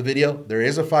it, the video. There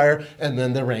is a fire, and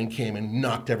then the rain came and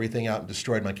knocked everything out and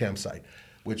destroyed my campsite,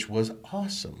 which was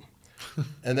awesome.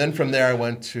 And then from there, I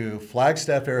went to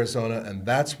Flagstaff, Arizona, and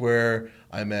that's where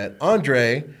I met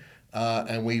Andre.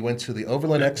 And we went to the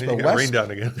Overland Expo West. Got rained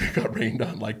on again. Got rained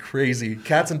on like crazy.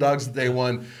 Cats and dogs day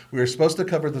one. We were supposed to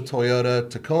cover the Toyota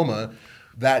Tacoma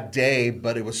that day,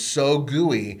 but it was so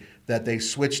gooey that they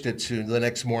switched it to the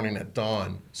next morning at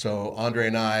dawn. So Andre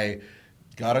and I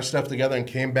got our stuff together and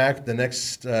came back the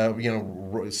next,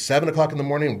 7 o'clock in the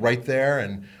morning right there,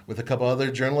 and with a couple other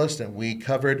journalists, and we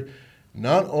covered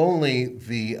not only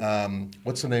the,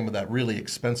 what's the name of that really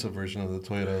expensive version of the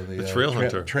Toyota? The Trail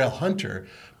Hunter. Trail Hunter.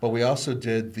 But we also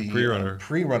did the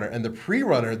pre-runner. And the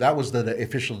pre-runner, that was the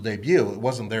official debut. It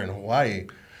wasn't there in Hawaii.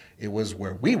 It was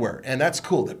where we were. And that's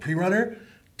cool. The pre-runner,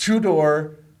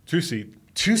 two-door.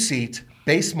 Two-seat,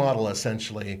 base model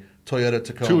essentially, Toyota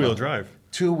Tacoma. Two-wheel drive.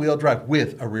 Two-wheel drive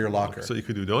with a rear locker. So you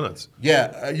could do donuts.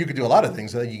 Yeah, you could do a lot of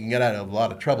things. You can get out of a lot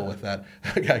of trouble with that.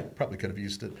 I probably could have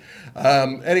used it.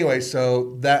 Anyway,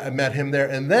 so that I met him there.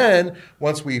 And then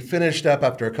once we finished up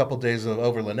after a couple days of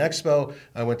Overland Expo,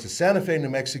 I went to Santa Fe, New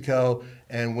Mexico,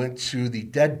 and went to the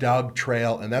Dead Dog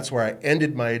Trail. And that's where I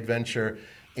ended my adventure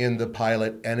in the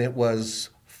Pilot. And it was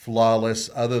flawless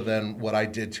other than what I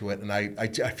did to it. And I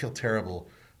feel terrible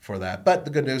for that. But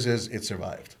the good news is it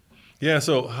survived. Yeah,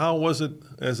 so how was it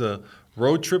as a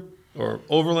road trip or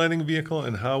overlanding vehicle,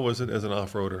 and how was it as an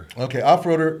off-roader? Okay,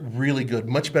 off-roader, really good.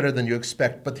 Much better than you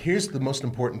expect. But here's the most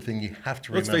important thing you have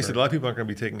to remember. Let's face it, a lot of people aren't going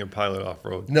to be taking a Pilot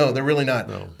off-road. No, they're really not.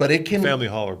 No. But it can... Family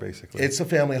hauler, basically. It's a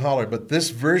family hauler, but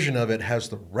this version of it has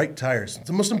the right tires. It's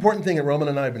the most important thing that Roman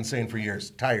and I have been saying for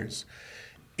years, tires.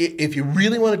 If you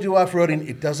really want to do off-roading,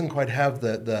 it doesn't quite have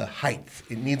the height.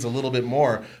 It needs a little bit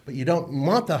more, but you don't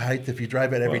want the height if you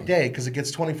drive it every day because it gets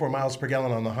 24 miles per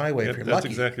gallon on the highway if you're lucky.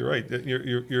 That's exactly right.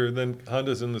 You're then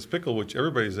Honda's in this pickle, which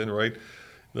everybody's in, right?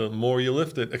 The more you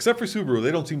lift it, except for Subaru,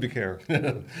 they don't seem to care.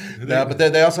 Yeah, but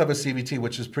they also have a CVT,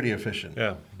 which is pretty efficient.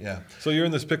 Yeah. So you're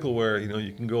in this pickle where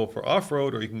you can go for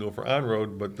off-road or you can go for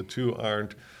on-road, but the two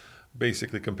aren't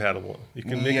basically compatible. You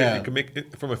can make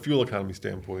it from a fuel economy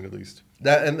standpoint, at least.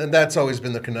 And that's always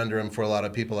been the conundrum for a lot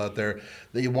of people out there,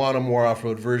 that you want a more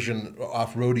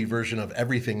off-roady version of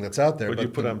everything that's out there. But you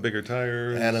put on bigger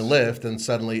tires. And a lift, and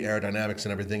suddenly aerodynamics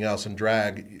and everything else and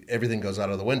drag, everything goes out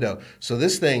of the window. So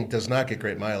this thing does not get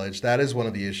great mileage. That is one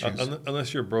of the issues.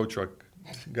 Unless you're a bro truck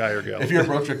guy or gal. If you're a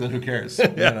bro truck, then who cares?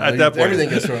 At that point. Everything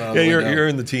gets thrown out of the window. You're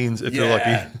in the teens if you're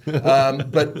lucky.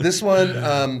 But this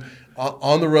one...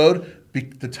 on the road,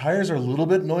 the tires are a little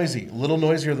bit noisy, a little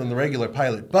noisier than the regular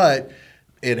Pilot, but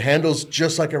it handles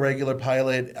just like a regular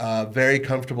Pilot. Very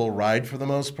comfortable ride for the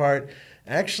most part.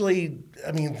 Actually,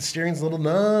 the steering's a little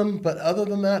numb, but other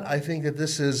than that, I think that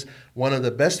this is one of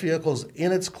the best vehicles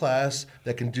in its class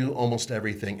that can do almost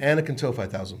everything, and it can tow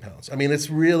 5,000 pounds. It's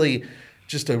really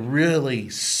just a really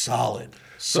solid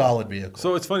vehicle.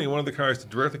 So it's funny, one of the cars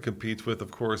that directly competes with, of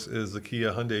course, is the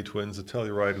Kia Hyundai twins, the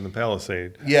Telluride and the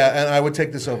Palisade. Yeah, and I would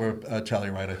take this over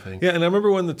Telluride, I think. Yeah, and I remember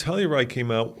when the Telluride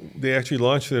came out, they actually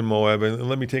launched it in Moab and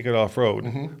let me take it off-road.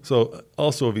 Mm-hmm. So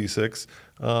also a V6.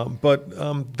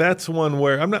 But that's one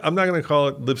where, I'm not going to call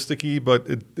it lipsticky, but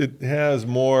it has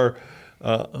more...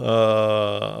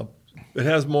 It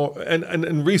has more,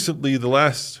 and recently the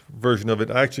last version of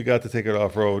it, I actually got to take it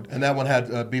off road. And that one had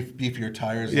beefier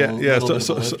tires. Yeah.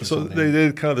 So they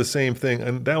did kind of the same thing,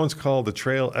 and that one's called the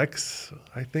Trail X,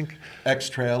 I think. X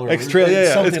Trail. X Trail.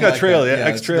 Yeah. It's got Trail. Yeah.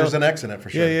 X Trail. There's an X in it for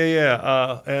sure.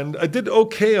 Yeah. And I did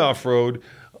okay off road.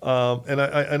 And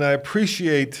I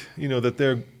appreciate, that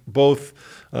they're both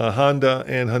Honda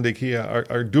and Hyundai Kia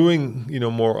are doing,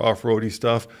 more off-roady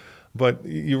stuff. But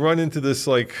you run into this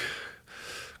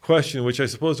question, which I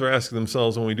suppose they're asking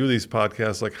themselves when we do these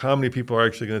podcasts, how many people are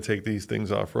actually going to take these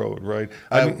things off-road, right?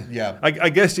 I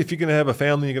guess if you're going to have a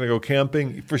family, you're going to go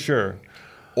camping, for sure.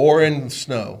 Or in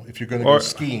snow, if you're going to go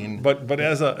skiing. But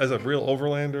as a real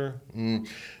overlander?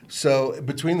 So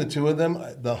between the two of them,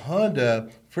 the Honda,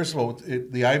 first of all,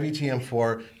 the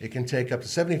IVTM4, it can take up to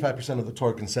 75% of the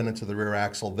torque and send it to the rear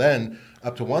axle. Then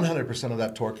up to 100% of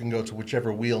that torque can go to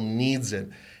whichever wheel needs it.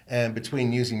 And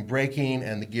between using braking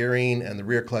and the gearing and the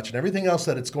rear clutch and everything else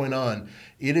that it's going on,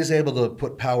 it is able to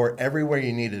put power everywhere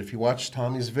you need it. If you watch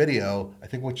Tommy's video, I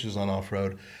think which is on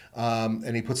off-road,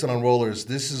 and he puts it on rollers,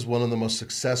 this is one of the most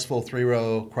successful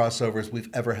 3-row crossovers we've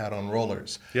ever had on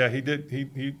rollers. Yeah, he did.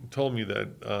 He told me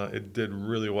that it did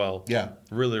really well. Yeah.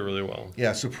 Really, really well.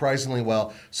 Yeah, surprisingly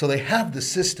well. So they have the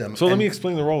system. So let me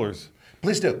explain the rollers.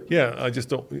 Please do. Yeah, I just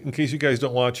don't, in case you guys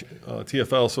don't watch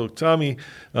TFL, so Tommy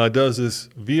does this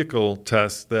vehicle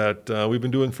test that we've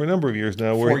been doing for a number of years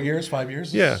now. 4 years, 5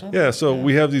 years? Yeah. So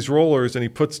we have these rollers, and he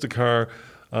puts the car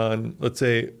on, let's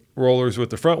say, rollers with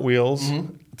the front wheels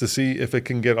to see if it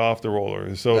can get off the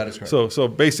rollers. So that is correct. So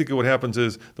basically what happens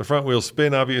is the front wheels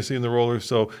spin, obviously, in the rollers,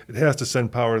 so it has to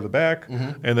send power to the back.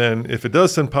 And then if it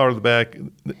does send power to the back,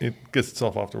 it gets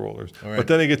itself off the rollers. Right. But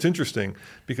then it gets interesting,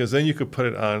 because then you could put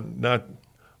it on not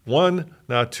one,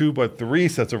 not two, but 3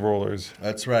 sets of rollers.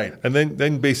 That's right. And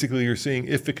then basically you're seeing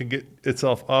if it can get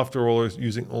itself off the rollers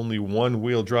using only one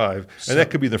wheel drive. And that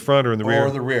could be the front or in the rear.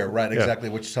 Or the rear, right, exactly,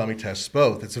 which Tommy tests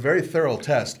both. It's a very thorough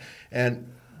test.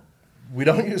 And we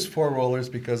don't use 4 rollers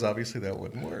because obviously that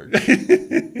wouldn't work.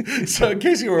 So in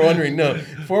case you were wondering, no,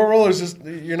 4 rollers,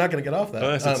 you're not going to get off that.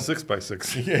 Unless it's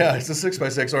 6x6. Yeah, it's a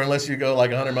 6x6, or unless you go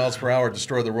 100 miles per hour,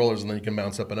 destroy the rollers, and then you can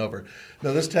bounce up and over.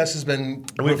 No, this test has been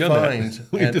refined.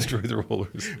 We destroyed the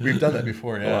rollers. We've done that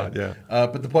before, yeah. A lot, yeah.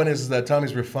 But the point is that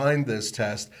Tommy's refined this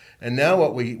test, and now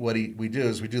what we do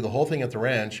is we do the whole thing at the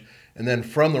ranch, and then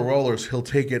from the rollers, he'll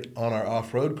take it on our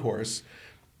off-road course,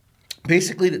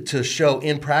 basically to show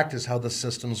in practice how the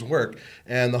systems work.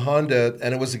 And the Honda,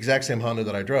 and it was the exact same Honda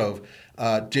that I drove,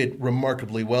 did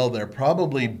remarkably well there,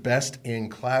 probably best in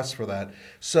class for that.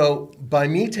 So by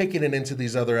me taking it into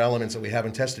these other elements that we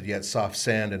haven't tested yet, soft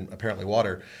sand and apparently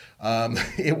water,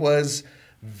 it was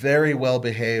very well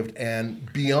behaved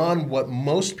and beyond what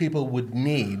most people would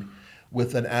need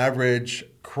with an average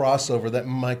crossover that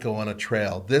might go on a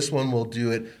trail. This one will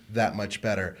do it that much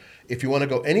better. If you want to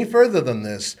go any further than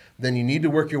this, then you need to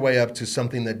work your way up to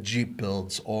something that Jeep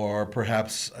builds, or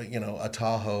perhaps a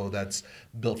Tahoe that's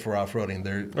built for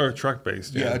off-roading. Or a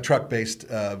truck-based. Yeah, a truck-based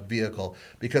vehicle,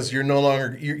 because you're no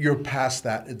longer you're past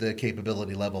the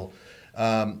capability level.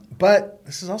 But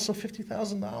this is also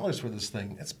 $50,000 for this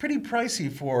thing. It's pretty pricey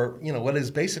for what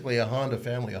is basically a Honda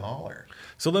family hauler.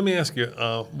 So let me ask you,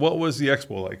 what was the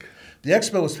Expo like? The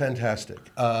Expo was fantastic.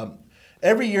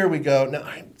 Every year we go. Now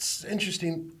it's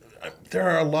interesting. There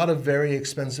are a lot of very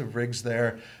expensive rigs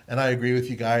there, and I agree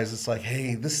with you guys. It's like,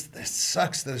 hey, this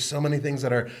sucks. There's so many things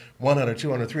that are $100,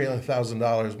 $200,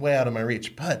 $300,000, way out of my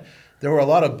reach. But there were a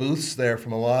lot of booths there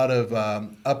from a lot of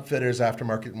upfitters,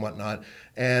 aftermarket, and whatnot.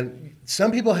 And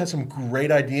some people had some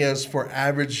great ideas for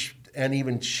average and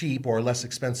even cheap or less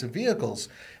expensive vehicles.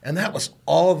 And that was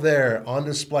all there on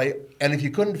display. And if you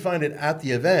couldn't find it at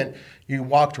the event, you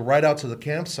walked right out to the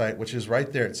campsite, which is right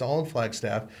there. It's all in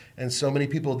Flagstaff. And so many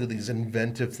people do these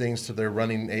inventive things to their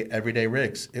running everyday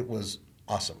rigs. It was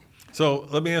awesome. So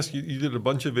let me ask you, you did a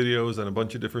bunch of videos on a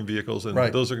bunch of different vehicles, and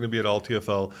right. Those are going to be at all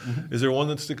TFL. Is there one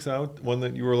that sticks out? One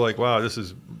that you were like, wow, this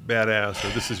is badass,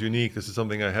 or this is unique, this is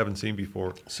something I haven't seen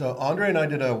before? So Andre and I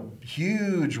did a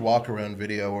huge walk-around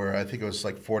video where I think it was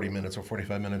 40 minutes or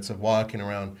 45 minutes of walking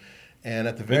around. And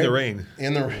at the very in the rain.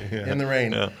 In the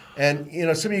rain. Yeah.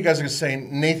 And some of you guys are saying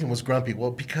Nathan was grumpy. Well,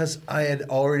 because I had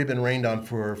already been rained on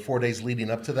for 4 days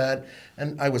leading up to that,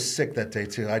 and I was sick that day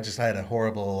too. I had a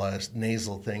horrible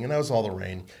nasal thing, and that was all the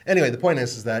rain. Anyway, the point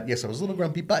is that yes, I was a little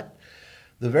grumpy, but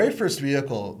the very first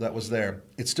vehicle that was there,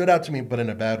 it stood out to me, but in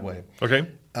a bad way. Okay.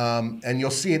 And you'll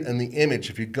see it in the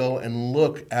image if you go and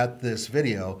look at this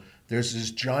video. There's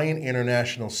this giant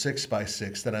International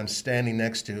 6x6 that I'm standing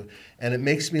next to, and it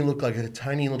makes me look like a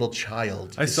tiny little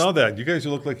child. I saw that. You guys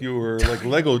look like you were like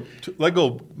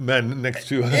Lego men next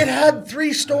to it. It had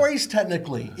 3 stories,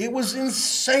 technically. It was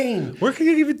insane. Where can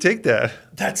you even take that?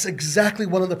 That's exactly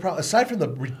one of the problems. Aside from the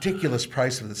ridiculous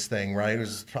price of this thing, right? It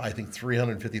was, I think,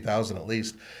 $350,000 at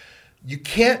least. You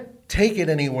can't take it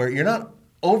anywhere. You're not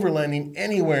overlanding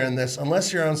anywhere in this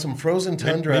unless you're on some frozen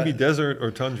tundra. Maybe desert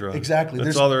or tundra. Exactly.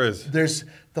 That's all there is. There's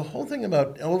the whole thing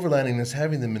about overlanding is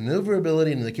having the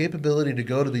maneuverability and the capability to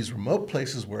go to these remote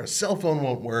places where a cell phone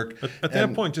won't work. At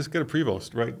that point, just get a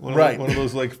Prevost, right? One of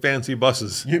those like fancy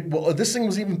buses. Well, this thing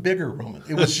was even bigger, Roman.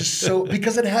 It was just so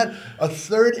because it had a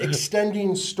third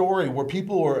extending story where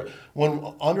people were. When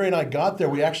Andre and I got there,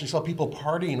 we actually saw people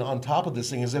partying on top of this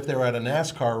thing as if they were at a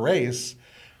NASCAR race,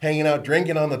 hanging out,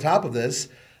 drinking on the top of this.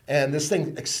 And this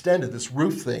thing extended, this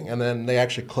roof thing, and then they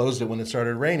actually closed it when it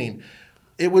started raining.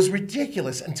 It was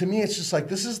ridiculous. And to me, it's just like,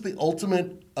 this is the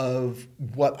ultimate of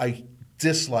what I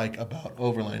dislike about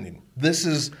overlanding. This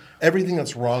is everything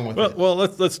that's wrong with it. Well,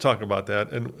 let's talk about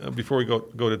that. And before we go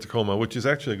to Tacoma, which is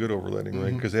actually a good overlanding,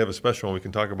 right? Because they have a special one we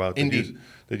can talk about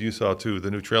that you saw too,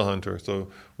 the new Trail Hunter. So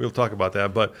we'll talk about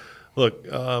that. But look,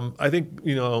 I think,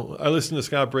 I listened to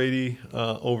Scott Brady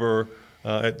over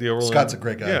at the Overland. Scott's a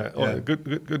great guy. Yeah.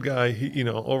 Good guy. He,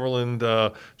 Overland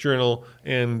Journal,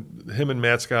 and him and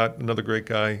Matt Scott, another great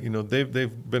guy.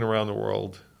 They've been around the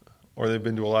world, or they've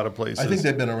been to a lot of places. I think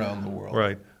they've been around the world.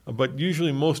 Right. But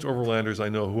usually most overlanders I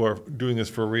know who are doing this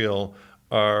for real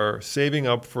are saving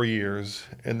up for years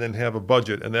and then have a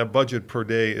budget, and that budget per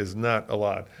day is not a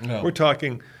lot. No. We're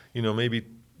talking, maybe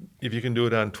if you can do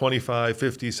it on $25,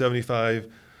 $50,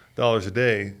 $75 a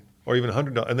day, or even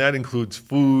 $100, and that includes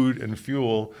food and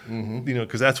fuel,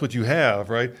 because that's what you have,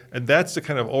 right? And that's the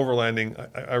kind of overlanding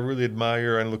I really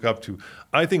admire and look up to.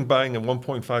 I think buying a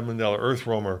 $1.5 million Earth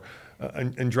Roamer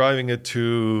and driving it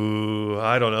to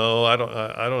I don't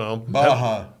know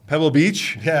Baja, Pebble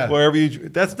Beach, wherever you.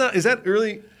 That's not. Is that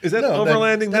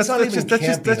overlanding? That's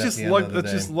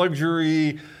just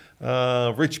luxury.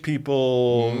 Rich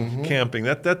people camping.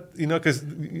 Because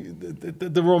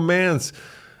the romance.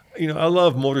 I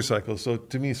love motorcycles. So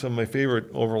to me, some of my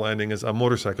favorite overlanding is on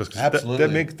motorcycles.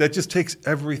 Absolutely. That just takes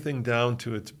everything down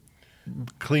to its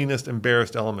cleanest and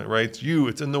barest element, right?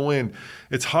 It's in the wind.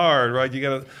 It's hard, right? You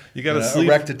gotta sleep.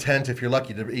 Erect a tent if you're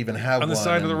lucky to even have on the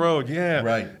side of the road. Yeah,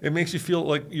 right. It makes you feel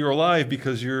like you're alive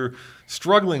because you're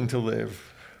struggling to live.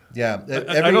 Yeah,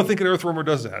 I don't think an Earth Roamer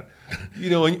does that.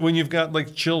 When you've got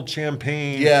like chilled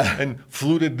champagne and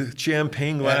fluted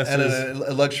champagne glasses and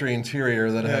a luxury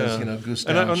interior that has goose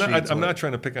down sheets. I'm not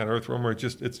trying to pick on Earth Roamer. It's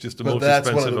just the most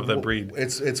expensive of that breed.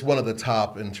 It's one of the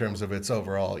top in terms of its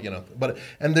overall. But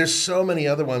there's so many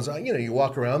other ones. You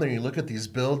walk around there and you look at these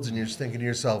builds and you're just thinking to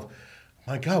yourself,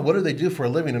 my God, what do they do for a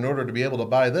living in order to be able to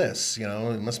buy this?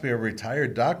 It must be a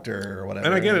retired doctor or whatever.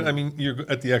 And I get it. I mean, you're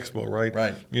at the Expo, right?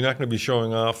 Right. You're not going to be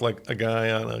showing off like a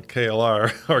guy on a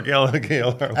KLR or a gal on a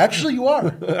KLR. Actually, you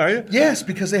are. Are you? Yes,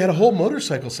 because they had a whole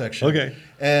motorcycle section. Okay.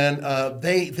 And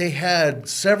they had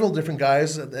several different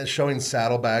guys showing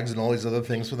saddlebags and all these other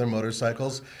things for their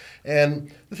motorcycles.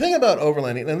 And the thing about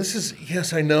overlanding, and this is,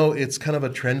 yes, I know it's kind of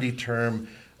a trendy term,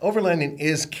 overlanding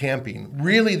is camping.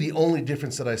 Really, the only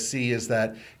difference that I see is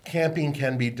that camping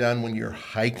can be done when you're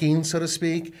hiking, so to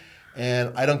speak,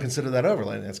 and I don't consider that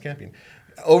overlanding. That's camping.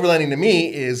 Overlanding to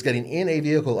me is getting in a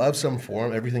vehicle of some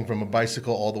form, everything from a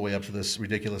bicycle all the way up to this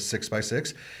ridiculous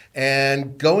 6x6,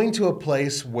 and going to a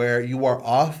place where you are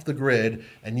off the grid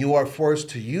and you are forced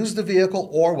to use the vehicle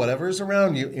or whatever is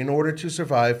around you in order to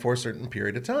survive for a certain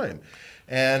period of time.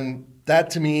 And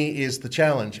that to me is the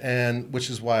challenge, and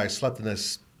which is why I slept in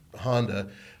this Honda,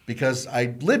 because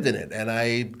I lived in it and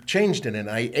I changed in it and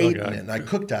I ate in it and I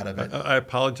cooked out of it. I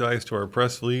apologize to our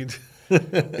press lead.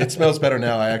 It smells better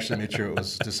now. I actually made sure it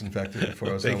was disinfected before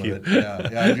I was done with it.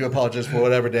 Yeah, I do apologize for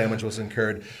whatever damage was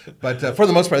incurred. But for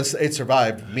the most part, it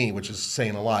survived me, which is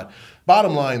saying a lot.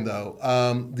 Bottom line, though,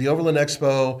 the Overland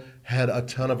Expo had a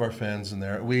ton of our fans in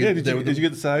there. Did you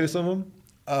get to say hi to some of them?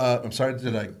 I'm sorry,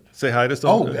 did I? Say hi to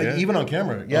some? Even on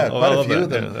camera. Yeah, quite a few of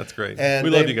them. Yeah, that's great. And we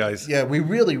love you guys. Yeah, we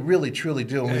really, really, truly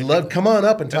do. And we love, come on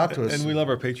up and talk to us. And we love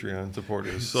our Patreon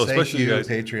supporters. So Thank especially you guys.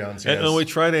 Patreons, yes. And we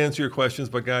try to answer your questions,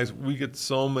 but guys, we get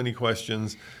so many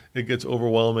questions. It gets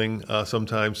overwhelming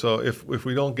sometimes. So if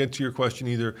we don't get to your question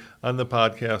either on the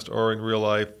podcast or in real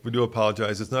life, we do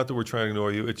apologize. It's not that we're trying to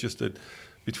ignore you. It's just that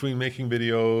between making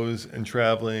videos and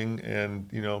traveling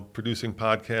and producing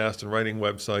podcasts and writing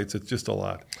websites, it's just a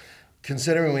lot.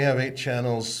 Considering we have 8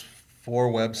 channels,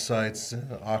 4 websites,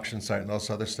 auction site, and all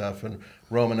this other stuff, and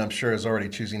Roman, I'm sure, is already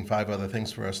choosing 5 other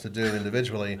things for us to do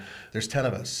individually. There's 10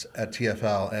 of us at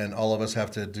TFL, and all of us have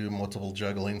to do multiple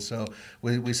juggling. So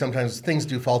we sometimes, things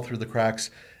do fall through the cracks.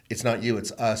 It's not you,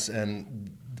 it's us,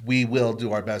 and we will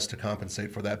do our best to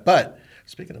compensate for that. But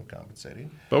speaking of compensating.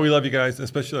 But we love you guys,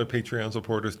 especially our Patreon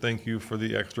supporters. Thank you for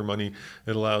the extra money.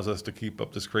 It allows us to keep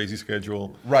up this crazy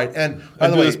schedule. Right. And by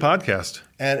the do way, this podcast.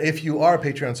 And if you are a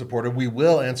Patreon supporter, we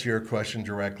will answer your question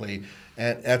directly.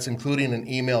 and that's including an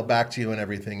email back to you and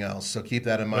everything else. So keep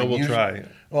that in mind. We'll try.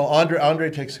 Well,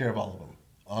 Andre takes care of all of them.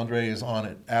 Andre is on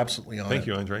it, absolutely on it. Thank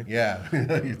you, Andre. Yeah,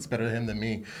 it's better him than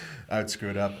me. I would screw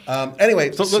it up.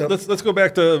 Anyway, so let's go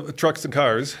back to trucks and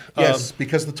cars. Yes,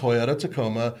 because the Toyota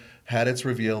Tacoma had its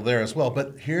reveal there as well.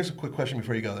 But here's a quick question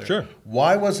before you go there. Sure.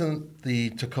 Why wasn't the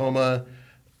Tacoma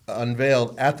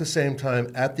unveiled at the same time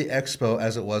at the Expo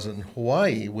as it was in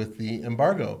Hawaii with the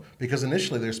embargo? Because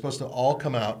initially they were supposed to all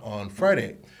come out on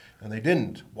Friday, and they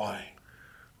didn't. Why?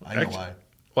 I know why.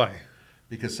 Why?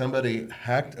 Because somebody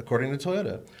hacked, according to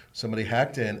Toyota, somebody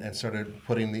hacked in and started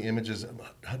putting the images,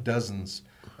 dozens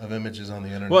of images on the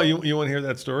internet. Well, you want to hear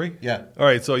that story? Yeah. All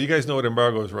right, so you guys know what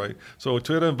embargo is, right? So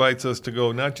Toyota invites us to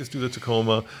go not just do the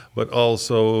Tacoma, but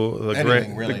also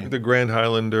the Grand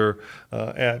Highlander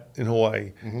in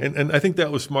Hawaii. And I think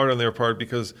that was smart on their part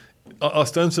because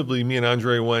ostensibly me and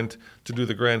Andre went to do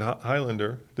the Grand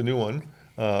Highlander, the new one.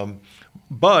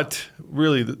 But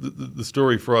really, the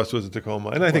story for us was the Tacoma,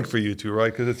 and I think for you too,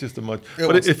 right? Because it's just a much.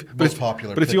 Most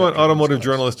popular. But if you want automotive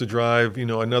journalists to drive,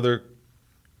 another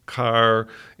car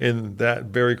in that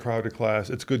very crowded class,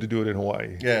 it's good to do it in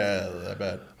Hawaii. Yeah, I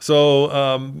bet. So,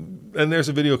 and there's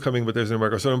a video coming, but there's an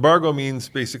embargo. So embargo means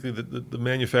basically the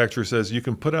manufacturer says you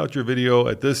can put out your video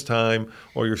at this time,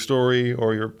 or your story,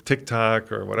 or your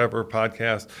TikTok, or whatever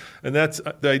podcast, and that's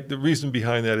the reason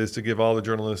behind that is to give all the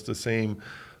journalists the same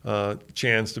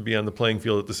chance to be on the playing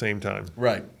field at the same time.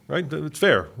 Right. It's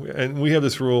fair. And we have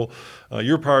this rule,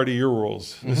 your party, your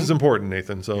rules. This is important,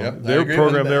 Nathan. So their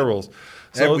program, their rules.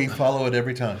 So we follow it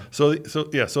every time. So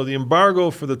the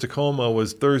embargo for the Tacoma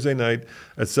was Thursday night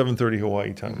at 7:30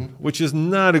 Hawaii time, which is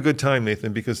not a good time,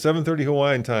 Nathan, because 7:30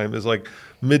 Hawaiian time is like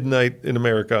midnight in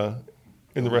America.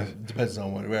 In the rest, depends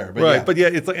on where, but right? But yeah,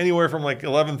 it's like anywhere from like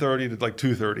 11:30 to like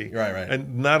 2:30. Right.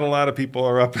 And not a lot of people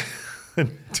are up at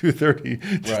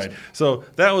 2:30. Right. So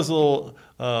that was a little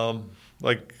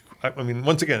I mean,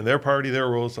 once again, their party, their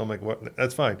rules. So I'm like, what?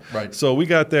 That's fine. Right. So we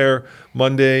got there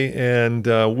Monday, and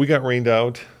we got rained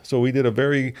out. So we did a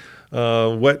very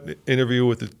wet interview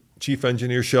with the chief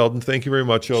engineer, Sheldon. Thank you very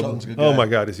much, Sheldon. Sheldon's a good guy. Oh my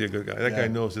God, is he a good guy? That guy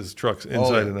knows his trucks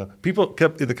inside and out. People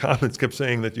in the comments kept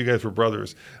saying that you guys were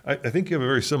brothers. I think you have a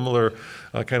very similar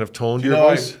kind of tone to your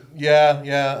voice. You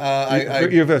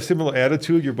have a similar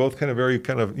attitude. You're both kind of very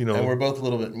And we're both a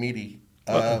little bit meaty.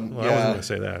 I wasn't going to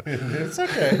say that. It's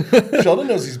okay. Sheldon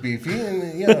knows he's beefy,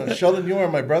 and Sheldon, you are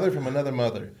my brother from another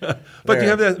mother. But you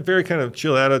have that very kind of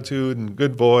chill attitude and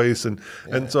good voice, and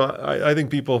so I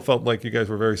think people felt like you guys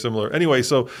were very similar. Anyway,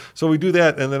 so we do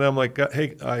that, and then I'm like,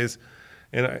 hey guys,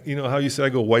 and you know how you said I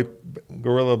go white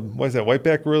gorilla? What is that?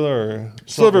 Whiteback gorilla or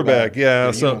silverback?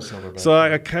 Yeah. So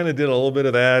I kind of did a little bit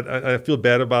of that. I feel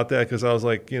bad about that because I was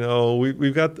like,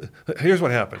 we've got. Here's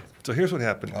what happened. So here's what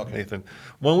happened, Nathan.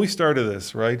 When we started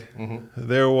this, right,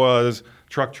 there was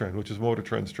Truck Trend, which is Motor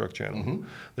Trend's truck channel.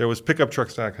 There was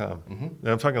PickupTrucks.com. And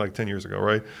I'm talking like 10 years ago,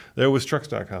 right? There was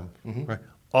Trucks.com. Right?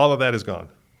 All of that is gone.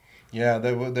 Yeah,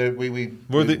 we're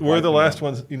the last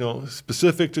ones,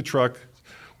 specific to truck.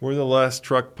 We're the last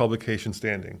truck publication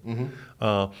standing.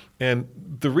 And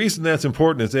the reason that's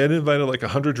important is they had invited like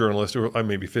 100 journalists, or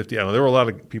maybe 50, I don't know. There were a lot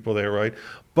of people there, right?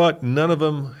 But none of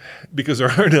them, because there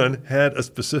are none, had a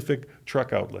specific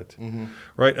truck outlet,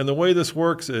 right? And the way this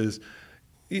works is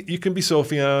you can be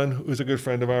Sophion, who's a good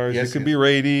friend of ours. Yes, you could be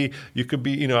Rady. You could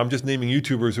be, I'm just naming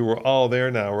YouTubers who are all there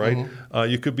now, right?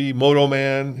 You could be Moto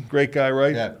Man, great guy,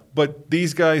 right? Yeah. But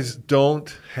these guys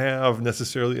don't have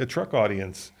necessarily a truck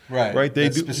audience. Right. They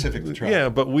do specific to truck. Yeah,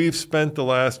 but we've spent the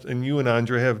last, and you and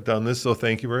Andre have done this, so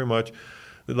thank you very much,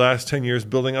 the last 10 years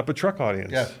building up a truck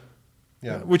audience.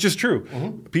 Yeah. Which is true.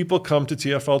 People come to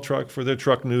TFL Truck for their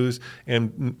truck news,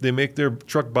 and they make their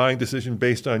truck buying decision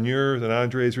based on yours and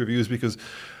Andre's reviews because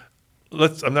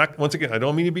once again, I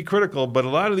don't mean to be critical, but a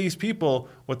lot of these people,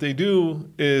 what they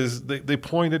do is they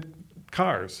point at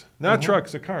cars, not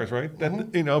trucks, at cars, right?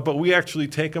 But we actually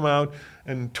take them out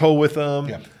and tow with them.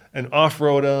 Yeah. And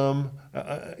off-road them,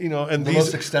 and the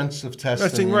most extensive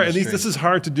testing. Right, and this is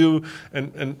hard to do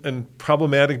and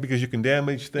problematic because you can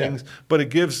damage things. Yeah. But it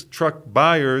gives truck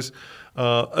buyers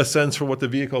a sense for what the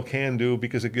vehicle can do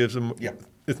because it gives them. Yeah.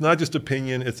 It's not just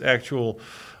opinion; it's actual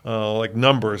like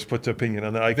numbers put to opinion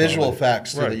on the icon. Visual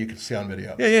facts so that you can see on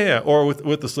video. Yeah. Or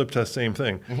with the slip test, same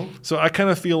thing. So I kind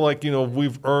of feel like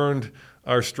we've earned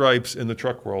our stripes in the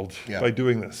truck world by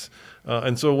doing this.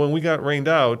 And so when we got rained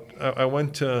out, I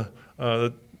went to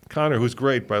Connor, who's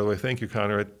great, by the way. Thank you,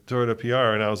 Connor, at Toyota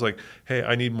PR. And I was like, hey,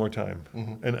 I need more time.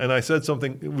 And I said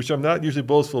something, which I'm not usually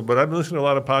boastful, but I've been listening to a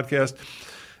lot of podcasts.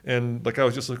 And like I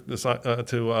was just listening to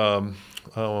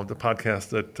the podcast,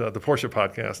 the Porsche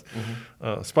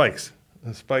podcast, Spikes.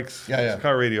 Spike's Yeah.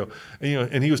 car radio,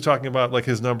 and he was talking about like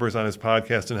his numbers on his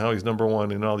podcast and how he's number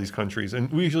one in all these countries. And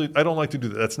I don't like to do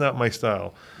that. That's not my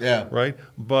style. Yeah. Right.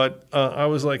 But I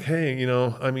was like, hey,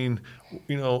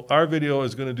 our video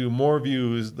is going to do more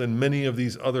views than many of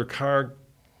these other car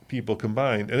people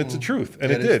combined, and it's the truth,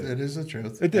 and it did. It is the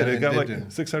truth. It did. It got like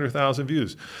 600,000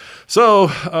 views. So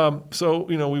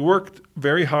we worked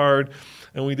very hard.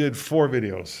 And we did 4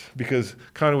 videos because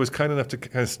Connor was kind enough to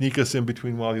kind of sneak us in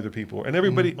between while the other people were. And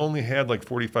everybody only had like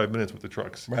 45 minutes with the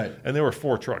trucks. Right. And there were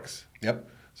 4 trucks. Yep.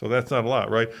 So that's not a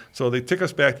lot, right? So they took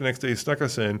us back the next day, snuck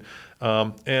us in.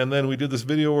 And then we did this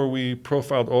video where we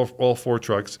profiled all 4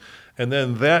 trucks. And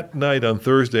then that night on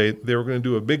Thursday, they were going to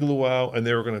do a big luau and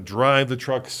they were going to drive the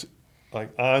trucks like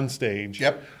on stage.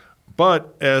 Yep.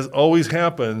 But as always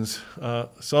happens,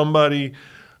 somebody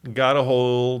got a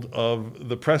hold of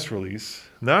the press release,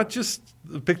 not just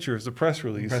the pictures, the press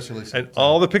release, and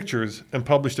all the pictures, and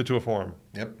published it to a forum.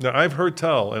 Yep. Now, I've heard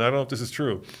tell, and I don't know if this is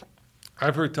true,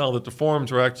 I've heard tell that the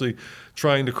forums were actually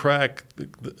trying to crack,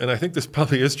 and I think this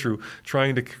probably is true,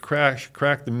 trying to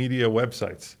crack the media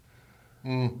websites.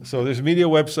 So there's a media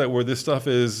website where this stuff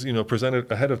is,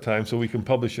 presented ahead of time, so we can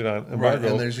publish it on embargo.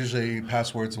 Right, and there's usually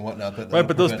passwords and whatnot that. Right,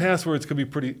 but those passwords could be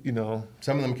pretty,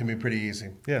 Some of them can be pretty easy.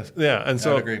 Yes, yeah, and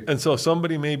so I would agree. and so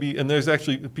somebody maybe, and there's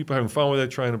actually people having fun with it,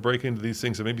 trying to break into these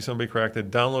things. And maybe somebody cracked it,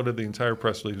 downloaded the entire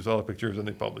press release with all the pictures, and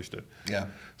they published it. Yeah.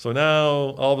 So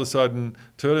now all of a sudden,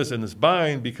 Toyota's in this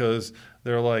bind because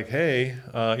they're like, hey,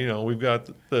 we've got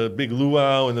the big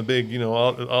luau and the big,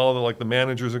 all the like the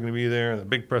managers are going to be there and the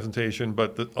big presentation,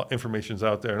 but the information's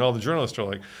out there, and all the journalists are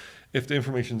like, if the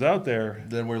information's out there,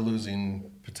 then we're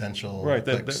losing potential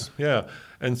clicks. Yeah.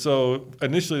 And so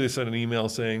initially they sent an email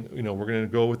saying, we're going to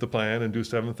go with the plan and do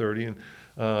 7:30, and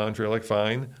Andrea like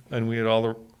fine, and we had all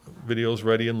the videos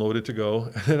ready and loaded to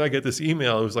go. And then I get this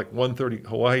email. It was like 1:30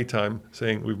 Hawaii time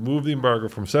saying we've moved the embargo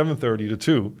from 7:30 to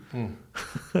 2.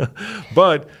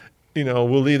 But,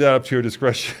 we'll leave that up to your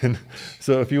discretion.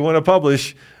 So if you want to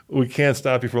publish, we can't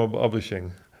stop you from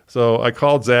publishing. So I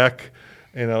called Zach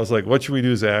and I was like, what should we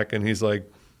do, Zach? And he's like,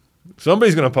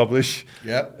 somebody's going to publish.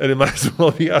 Yep. And it might as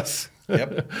well be us.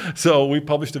 Yep. So we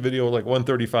published a video at like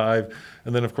 1:35,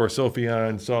 and then of course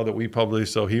Sophion saw that we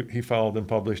published, so he followed and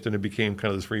published, and it became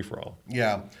kind of this free for all.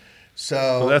 Yeah.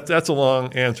 So that's a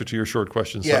long answer to your short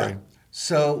question. Yeah. Sorry.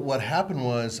 So what happened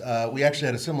was we actually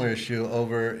had a similar issue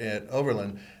over at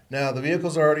Overland. Now the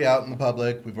vehicles are already out in the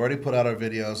public. We've already put out our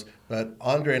videos, but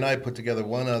Andre and I put together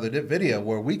one other video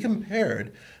where we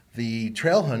compared the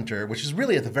Trail Hunter, which is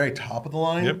really at the very top of the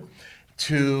line. Yep.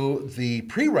 To the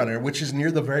pre-runner, which is near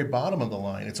the very bottom of the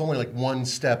line. It's only like one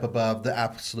step above the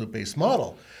absolute base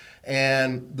model.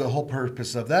 And the whole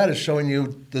purpose of that is showing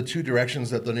you the 2 directions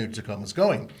that the new Tacoma is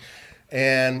going.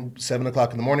 And 7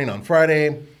 o'clock in the morning on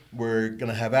Friday, we're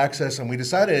going to have access. And we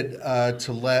decided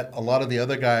to let a lot of the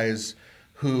other guys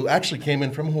who actually came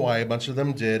in from Hawaii, a bunch of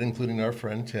them did, including our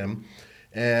friend Tim.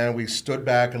 And we stood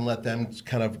back and let them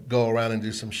kind of go around and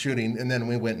do some shooting. And then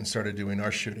we went and started doing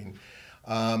our shooting.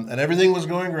 And everything was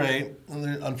going great.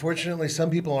 Unfortunately, some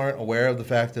people aren't aware of the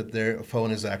fact that their phone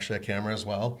is actually a camera as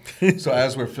well. So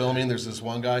as we're filming, there's this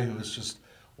one guy who is just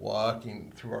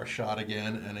walking through our shot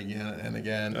again and again and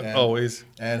again. And, always.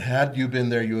 And had you been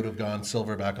there, you would have gone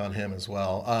silver back on him as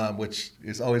well, which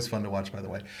is always fun to watch, by the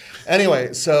way.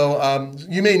 Anyway, so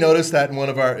you may notice that in one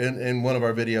of our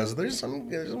videos, there's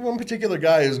one particular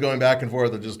guy who's going back and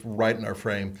forth and just right in our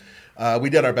frame.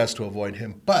 We did our best to avoid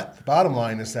him. But the bottom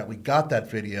line is that we got that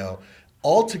video.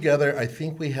 Altogether, I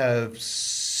think we have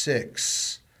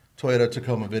 6 Toyota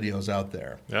Tacoma videos out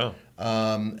there. Yeah.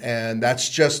 And that's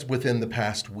just within the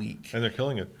past week. And they're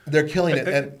killing it. They're killing it.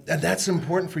 And that's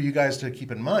important for you guys to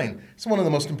keep in mind. It's one of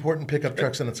the most important pickup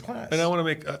trucks in its class. And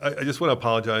I just want to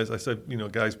apologize. I said,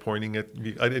 guys pointing at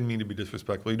me. I didn't mean to be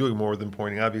disrespectful. You're doing more than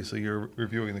pointing. Obviously, you're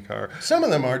reviewing the car. Some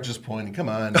of them are just pointing. Come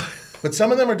on. But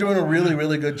some of them are doing a really,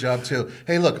 really good job, too.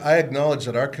 Hey, look, I acknowledge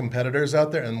that our competitors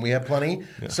out there, and we have plenty,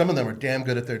 some of them are damn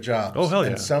good at their jobs. Oh, hell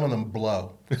yeah. And some of them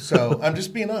blow. So I'm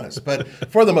just being honest. But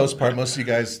for the most part, most of you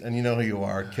guys, and you know who you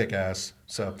are, kick ass.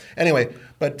 So anyway,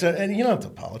 but and you don't have to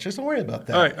apologize. Don't worry about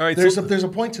that. All right. There's a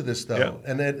point to this, though.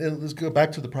 Yeah. And let's go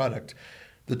back to the product.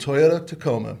 The Toyota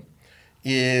Tacoma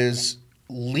is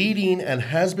leading and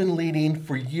has been leading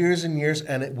for years and years,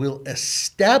 and it will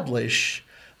establish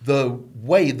the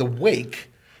wake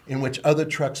in which other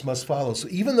trucks must follow. So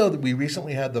even though we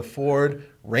recently had the Ford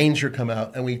Ranger come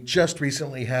out, and we just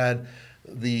recently had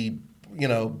the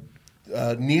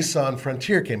Nissan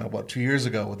Frontier came out 2 years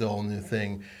ago with the whole new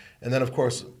thing, and then of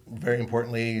course very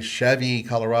importantly Chevy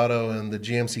Colorado and the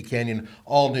GMC Canyon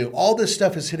all new. All this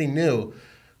stuff is hitting new.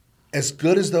 as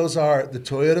good as those are, the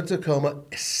Toyota Tacoma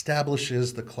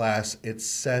establishes the class. It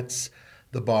sets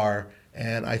the bar,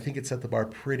 and I think it set the bar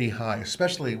pretty high,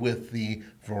 especially with the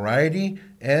variety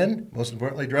and, most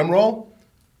importantly, drum roll,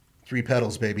 3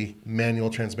 pedals, baby, manual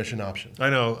transmission option. I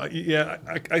know.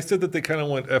 I said that they kind of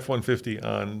went F-150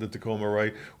 on the Tacoma,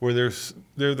 right? Where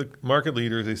they're the market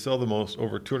leaders. They sell the most,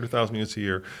 over 200,000 units a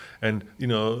year. And,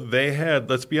 they had,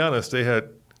 let's be honest, they had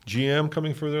GM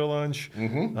coming for their launch.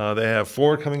 Mm-hmm. They have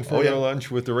Ford coming for their launch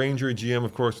with the Ranger. GM,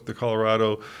 of course, with the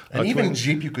Colorado. And even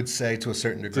Jeep, you could say, to a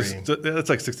certain degree. That's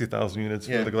like 60,000 units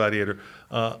for the Gladiator.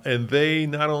 And they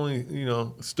not only,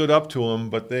 stood up to them,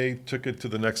 but they took it to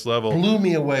the next level. Blew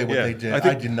me away what they did.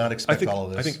 I did not expect all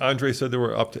of this. I think Andre said there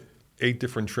were up to 8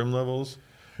 different trim levels,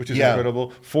 which is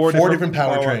incredible. Four different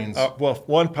powertrains.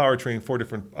 One powertrain, 4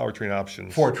 different powertrain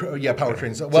options.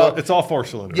 Powertrains. Yeah. Well, so it's all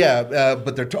 4-cylinder. Yeah,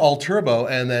 but they're all turbo,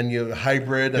 and then you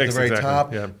hybrid at the very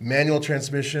top. Yeah. Manual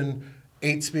transmission,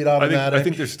 8-speed automatic. I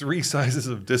think there's 3 sizes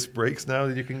of disc brakes now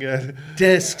that you can get.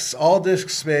 Discs, all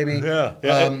discs, baby. Yeah.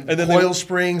 And then coil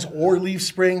springs or leaf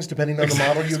springs, depending on the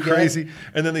model you get. Crazy.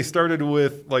 And then they started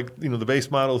with the base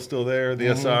model is still there,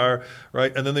 the SR,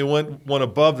 right? And then they went one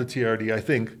above the TRD. I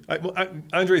think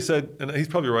Andre said, and he's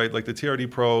probably right. Like the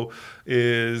TRD Pro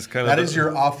is kind of is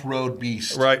your off-road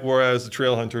beast, right? Whereas the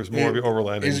Trail Hunter is more of your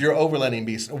overlanding. Is your overlanding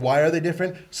beast? Why are they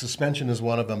different? Suspension is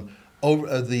one of them.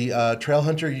 The Trail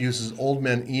Hunter uses Old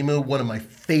Man Emu, one of my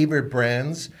favorite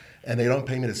brands, and they don't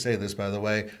pay me to say this, by the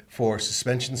way, for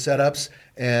suspension setups,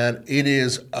 and it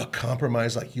is a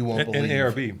compromise like you won't believe. And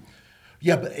ARB.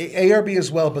 Yeah, but ARB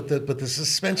as well, but the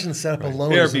suspension setup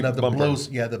alone is enough. The blows,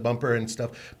 the bumper and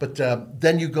stuff. But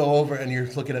then you go over and you're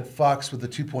looking at Fox with the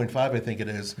 2.5, I think it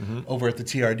is, over at the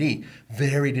TRD.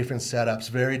 Very different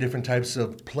setups, very different types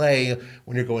of play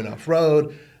when you're going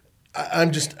off-road.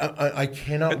 I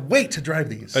cannot wait to drive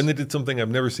these. And they did something I've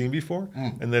never seen before,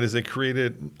 and that is they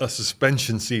created a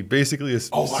suspension seat, basically a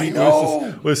seat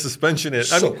with suspension in it.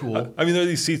 So cool. I mean, there are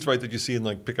these seats, right, that you see in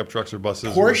like pickup trucks or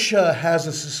buses. Porsche has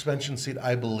a suspension seat,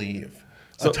 I believe.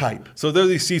 A type. So there are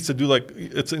these seats that do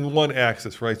it's in one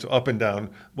axis, right? So up and down.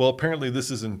 Well, apparently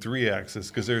this is in 3 axis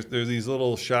because there's these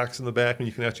little shocks in the back, and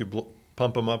you can actually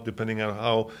pump them up depending on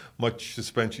how much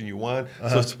suspension you want.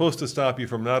 So it's supposed to stop you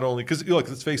from not only, because look,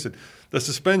 let's face it, the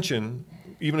suspension,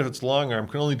 even if it's long arm,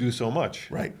 can only do so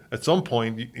much. Right. At some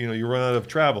point, you run out of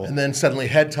travel. And then suddenly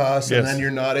head toss, and then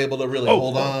you're not able to really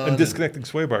hold on. And disconnecting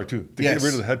sway bar too, to get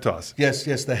rid of the head toss. Yes,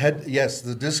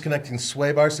 the disconnecting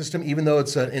sway bar system, even though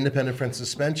it's an independent front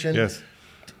suspension. Yes.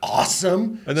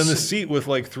 Awesome. And then the seat with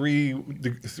like three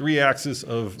axis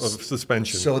of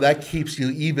suspension. So that keeps you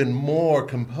even more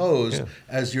composed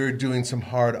as you're doing some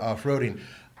hard off-roading.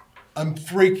 I'm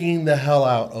freaking the hell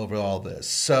out over all this.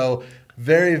 So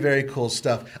very, very cool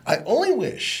stuff. I only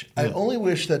wish that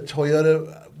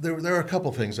Toyota, there are a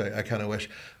couple things I kind of wish.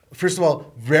 First of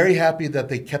all, very happy that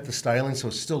they kept the styling so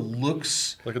it still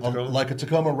looks like a Tacoma, like a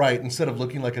Tacoma, right, instead of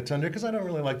looking like a Tundra, because I don't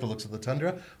really like the looks of the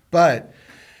Tundra. But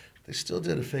they still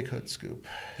did a fake hood scoop.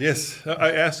 Yes,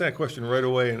 I asked that question right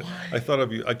away, and I thought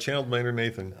of you. I channeled my inner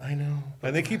Nathan. I know.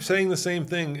 And they keep saying the same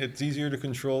thing. It's easier to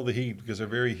control the heat because they're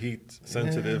very heat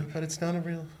sensitive. Yeah, but it's not a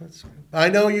real hood scoop. I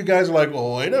know you guys are like,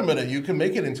 well, wait a minute, you can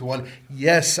make it into one.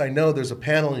 Yes, I know there's a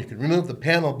panel. You can remove the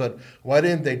panel, but why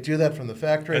didn't they do that from the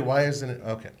factory? Why isn't it?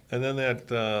 Okay. And then that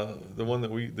the one that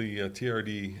the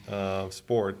TRD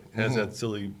Sport has that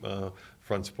silly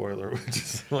front spoiler, which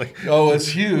is like it's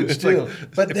huge too.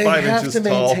 Like but they have to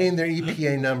maintain tall. their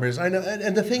EPA numbers. I know,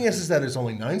 and the thing is that there's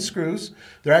only 9 screws.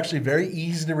 They're actually very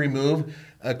easy to remove.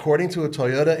 According to a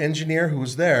Toyota engineer who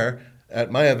was there at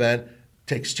my event,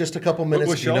 takes just a couple minutes.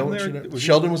 Was Sheldon there?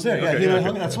 Sheldon was there. Okay, he and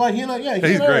I, that's why he and I. Yeah,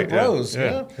 he's great. Bros.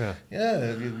 Yeah.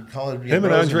 You call it. Him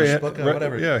and Andre,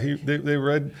 whatever. Yeah, they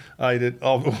read-eyed it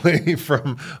all the way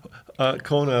from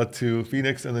Kona to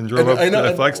Phoenix, and then drove up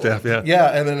to Flagstaff. Yeah.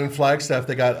 Yeah, and then in Flagstaff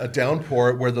they got a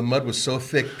downpour where the mud was so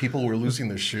thick people were losing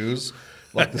their shoes.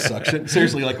 Like the suction.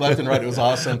 Seriously, like left and right, it was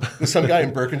awesome. Some guy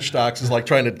in Birkenstocks is like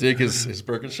trying to dig his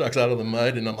Birkenstocks out of the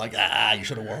mud, and I'm like, you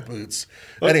should have worn boots.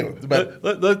 Anyway, but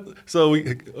I'm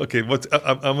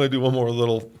going to do one more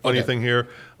little funny thing here.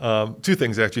 2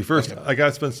 things actually. First, I got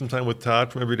to spend some time with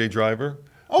Todd from Everyday Driver.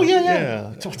 Oh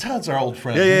yeah. So Todd's our old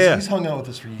friend. He's hung out with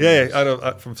us for years.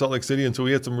 Yeah, from Salt Lake City, and so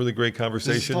we had some really great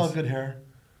conversations. Does he still have good hair?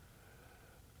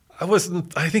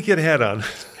 I think he had a hat on.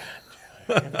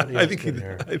 I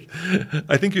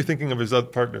think you're thinking of his other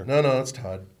partner. No, it's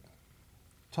Todd.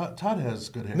 Todd has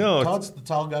good hair. No, Todd's the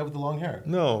tall guy with the long hair.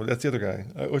 No, that's the other guy.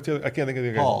 What's the other? I can't think of the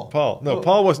other Paul. guy. Paul. No, Oh.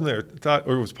 Paul wasn't there. Todd,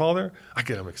 or was Paul there? I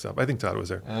get him mixed up. I think Todd was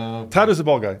there. Todd was the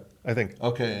bald guy, I think.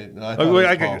 Okay. No, I Oh, thought it wait,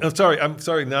 was Paul. I'm sorry. I'm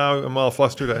sorry. Now I'm all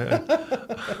flustered.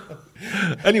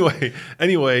 Anyway,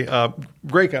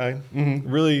 great guy.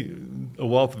 Really a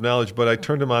wealth of knowledge. But I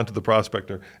turned him on to the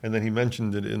Prospector, and then he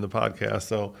mentioned it in the podcast.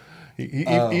 So, he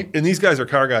and these guys are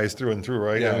car guys through and through,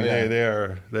 right? Yeah, I mean,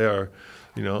 yeah. they are,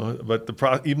 you know. But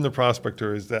even the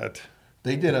Prospector is that.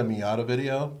 They did a Miata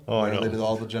video. Oh, I where know. They did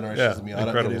all the generations Yeah, of Miata.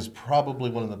 incredible. It is probably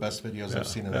one of the best videos I've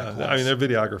seen in that class. I mean, their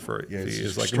videographer it's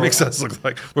is like, it makes us look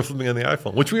like we're flipping on the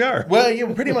iPhone, which we are. Well,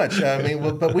 yeah, pretty much. I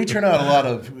mean, but we turn out a lot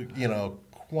of,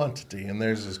 quantity, and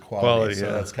theirs is quality. So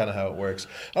yeah. that's kind of how it works.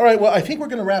 All right. Well, I think we're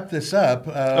going to wrap this up.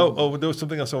 There was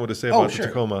something else I wanted to say about sure.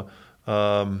 the Tacoma.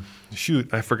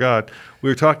 Shoot, I forgot. We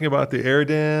were talking about the air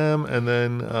dam, and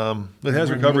then it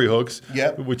has recovery hooks,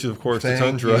 Yep. which is, of course, Thank the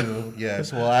Tundra. you.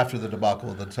 Yes. Well, after the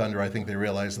debacle of the Tundra, I think they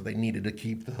realized that they needed to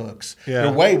keep the hooks. Yeah.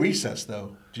 They're way recessed,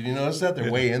 though. Did you notice that? They're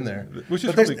way in there. Which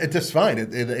is but really- it's just fine.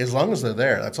 As long as they're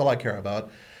there, that's all I care about.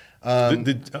 I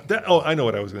know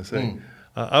what I was going to say.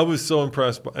 I was so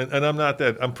impressed, and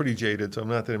I'm pretty jaded, so I'm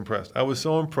not that impressed. I was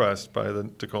so impressed by the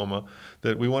Tacoma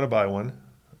that we want to buy one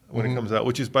when it comes out,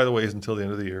 which is, by the way, is until the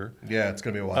end of the year. Yeah, it's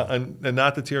going to be a while. And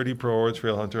not the TRD Pro or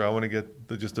Trail Hunter. I want to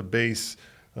get just a base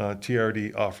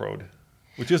TRD off-road,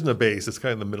 which isn't a base. It's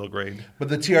kind of the middle grade. But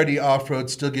the TRD off-road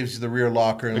still gives you the rear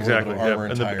locker and Exactly. a little bit of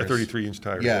armor And and the tires. 33-inch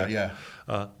tires. Yeah.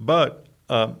 But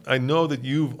I know that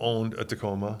you've owned a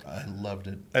Tacoma. I loved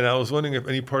it. And I was wondering if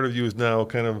any part of you is now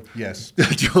kind of Yes.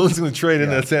 Jones going to trade in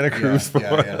that Santa Cruz for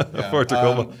a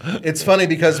Tacoma. It's funny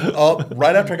because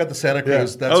right after I got the Santa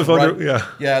Cruz, I was wondering,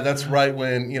 that's right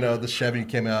when the Chevy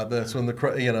came out. That's when the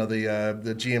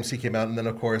GMC came out, and then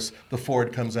of course the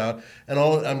Ford comes out, and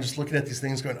I'm just looking at these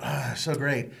things going, so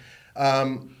great.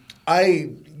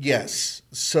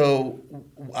 So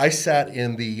I sat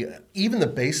in even the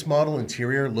base model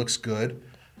interior looks good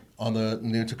on the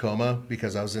new Tacoma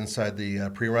because I was inside the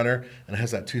pre-runner, and it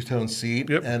has that two-tone seat,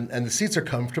 and the seats are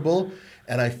comfortable,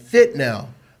 and I fit now.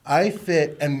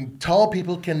 And tall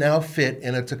people can now fit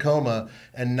in a Tacoma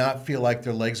and not feel like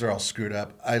their legs are all screwed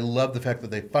up. I love the fact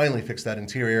that they finally fixed that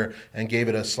interior and gave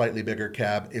it a slightly bigger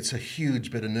cab. It's a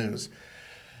huge bit of news.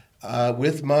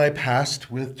 With my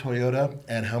past with Toyota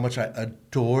and how much I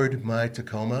adored my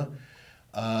Tacoma,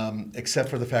 except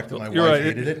for the fact that my wife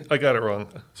hated it. I got it wrong.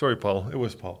 Sorry, Paul. It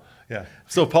was Paul. Yeah.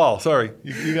 So, Paul, sorry.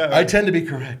 You got. I tend to be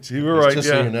correct. You were right. Just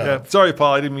yeah, so you know. Yeah. Sorry,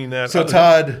 Paul. I didn't mean that. So,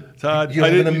 Todd, you have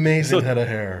an didn't- amazing head of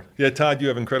hair. Yeah, Todd, you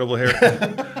have incredible hair.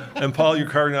 And Paul, your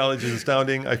car knowledge is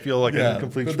astounding. I feel like I'm a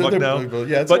complete But schmuck they're now. believable.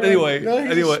 Yeah, it's but all right. anyway, No,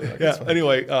 he's anyway, just- yeah. it's fine.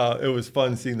 Anyway, it was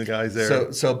fun seeing the guys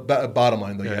there. So bottom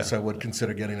line, though, yes, I would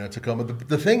consider getting a Tacoma.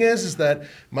 The thing is that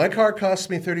my car cost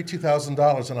me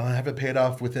 $32,000, and I'll have it paid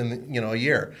off within a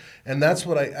year. And that's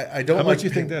what I don't. How like much do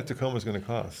you think that Tacoma is going to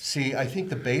cost? See, I think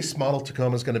the base model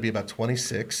Tacoma is going to be about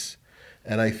 26,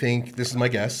 and I think this is my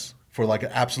guess for like an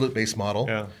absolute base model.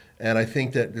 Yeah. And I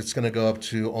think that it's going to go up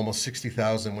to almost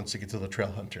 60,000 once you get to the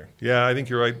Trail Hunter. Yeah, I think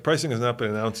you're right. Pricing has not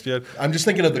been announced yet. I'm just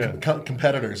thinking of the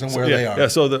competitors and where they are. Yeah,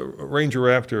 so the Ranger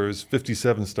Raptor is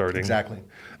 57 starting. Exactly.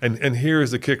 And here's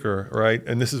the kicker, right?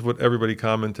 And this is what everybody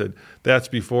commented. That's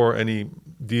before any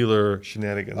dealer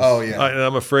shenanigans. Oh, yeah. And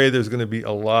I'm afraid there's going to be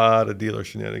a lot of dealer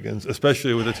shenanigans,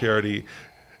 especially with the TRD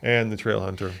and the Trail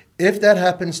Hunter. If that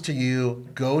happens to you,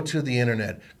 go to the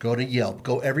internet, go to Yelp,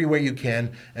 go everywhere you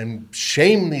can, and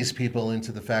shame these people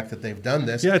into the fact that they've done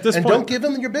this. Yeah, at this and point, don't give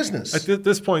them your business. At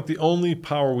this point, the only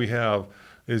power we have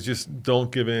is just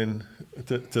don't give in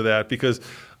to that, because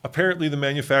apparently the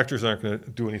manufacturers aren't going to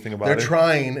do anything about They're it.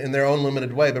 trying in their own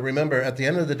limited way. But remember, at the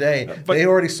end of the day, they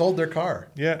already sold their car.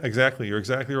 Yeah, exactly. You're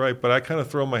exactly right. But I kind of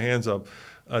throw my hands up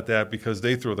at that because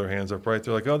they throw their hands up, right?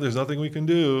 They're like, oh, there's nothing we can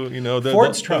do.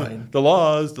 Ford's trying. The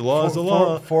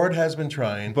law. Ford has been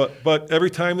trying. But every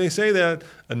time they say that,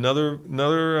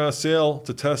 another sale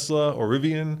to Tesla or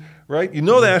Rivian, right? You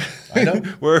know that. I know.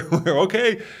 we're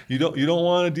okay. You don't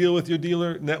want to deal with your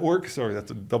dealer network. Sorry,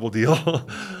 that's a double deal.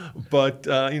 But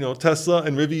Tesla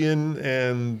and Rivian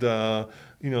and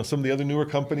some of the other newer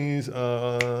companies,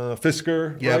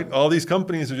 Fisker, right? All these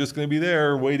companies are just going to be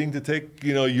there waiting to take,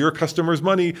 your customers'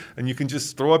 money, and you can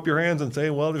just throw up your hands and say,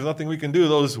 well, there's nothing we can do.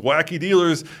 Those wacky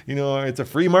dealers, it's a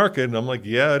free market. And I'm like,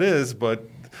 yeah, it is. But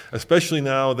especially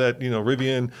now that,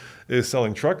 Rivian is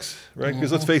selling trucks, right?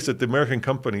 Because let's face it, the American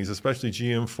companies, especially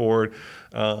GM, Ford,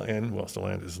 and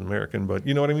Stellantis is American, but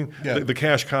you know what I mean? Yeah. The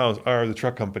cash cows are the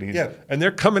truck companies. Yeah. And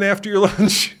they're coming after your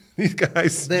lunch. These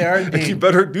guys, They are and indeed. you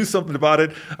better do something about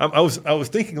it. I was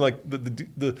thinking like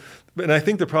and I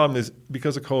think the problem is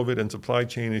because of COVID and supply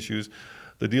chain issues,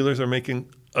 the dealers are making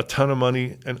a ton of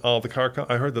money, and all the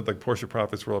I heard that like Porsche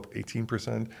profits were up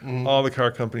 18%. All the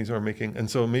car companies are making, and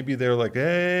so maybe they're like,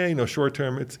 hey, short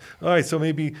term, it's all right. So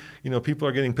maybe people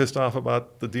are getting pissed off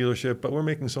about the dealership, but we're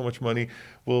making so much money,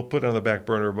 we'll put it on the back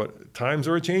burner. But times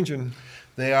are changing.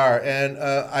 They are, and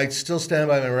I still stand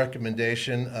by my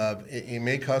recommendation of it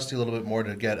may cost you a little bit more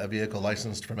to get a vehicle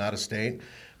licensed from out of state,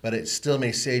 but it still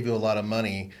may save you a lot of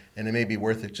money, and it may be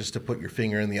worth it just to put your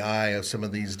finger in the eye of some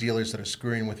of these dealers that are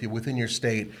screwing with you within your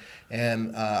state.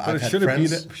 And I've had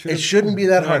friends. It shouldn't be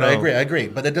that hard. I agree.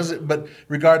 But it doesn't. But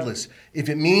regardless, if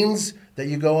it means that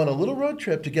you go on a little road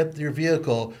trip to get your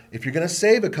vehicle, if you're going to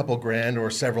save a couple grand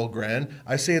or several grand,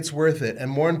 I say it's worth it.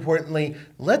 And more importantly,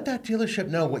 let that dealership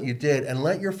know what you did, and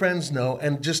let your friends know,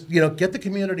 and just get the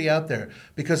community out there,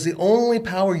 because the only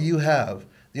power you have.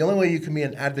 The only way you can be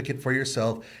an advocate for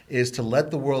yourself is to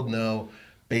let the world know,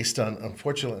 based on,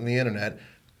 unfortunately, the internet,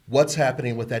 what's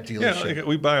happening with that dealership. Yeah,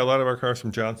 we buy a lot of our cars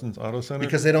from Johnson's Auto Center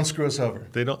because they don't screw us over.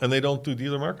 They don't do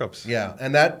dealer markups. Yeah,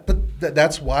 and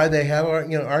that's why they have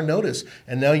our notice.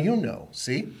 And now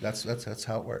See, that's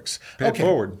how it works. Pay it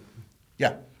forward.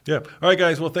 Yeah. Yeah. All right,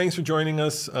 guys. Well, thanks for joining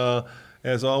us.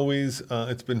 As always,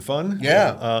 it's been fun.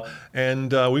 Yeah.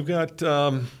 And we've got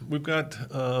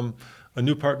a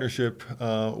new partnership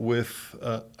with,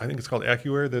 I think it's called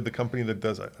AccuAir. They're the company that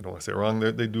does, I don't want to say it wrong,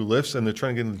 they do lifts, and they're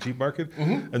trying to get into the Jeep market.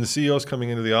 And the CEO's coming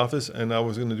into the office, and I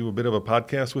was going to do a bit of a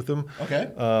podcast with them.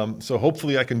 Okay. So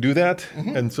hopefully I can do that.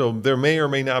 And so there may or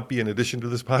may not be an addition to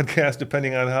this podcast,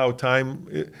 depending on how time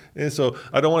it is. So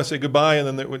I don't want to say goodbye,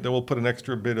 and then we'll put an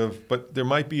extra bit of, but there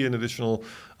might be an additional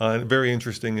very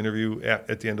interesting interview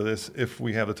at the end of this if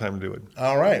we have the time to do it.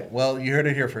 All right. Well, you heard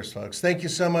it here first, folks. Thank you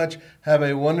so much. Have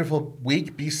a wonderful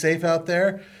week. Be safe out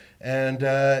there. And,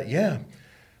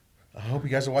 I hope you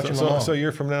guys are watching them all. So a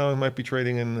year from now, I might be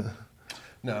trading in...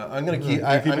 No, I'm going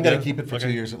to keep it for 2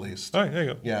 years at least. All right, there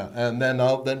you go. Yeah, and then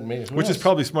maybe... Which is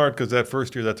probably smart, because that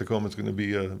first year, that Tacoma is going to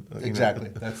be... exactly.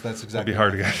 That's exactly. It'll be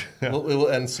hard to get. Yeah. We'll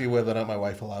and see whether or not my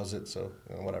wife allows it, so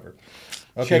whatever.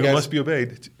 Okay, guys. Must be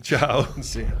obeyed. Ciao.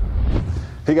 See ya.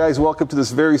 Hey guys, welcome to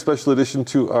this very special edition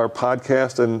to our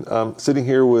podcast, and I'm sitting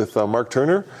here with Mark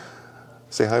Turner.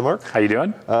 Say hi, Mark. How you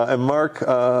doing? And Mark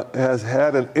has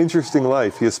had an interesting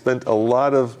life. He has spent a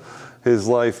lot of his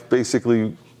life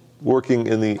basically working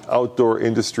in the outdoor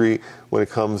industry when it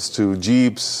comes to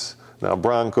Jeeps, now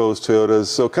Broncos, Toyotas.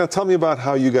 So kind of tell me about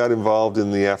how you got involved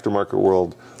in the aftermarket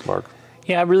world, Mark.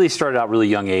 Yeah, I really started out really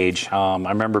young age. I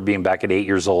remember being back at 8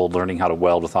 years old, learning how to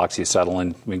weld with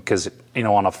oxyacetylene, because,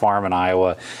 on a farm in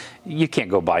Iowa, you can't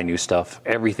go buy new stuff.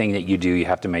 Everything that you do, you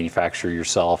have to manufacture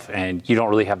yourself, and you don't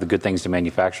really have the good things to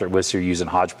manufacture it with, so you're using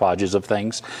hodgepodges of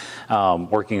things,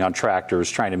 working on tractors,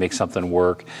 trying to make something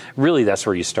work. Really, that's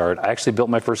where you start. I actually built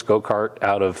my first go-kart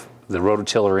out of the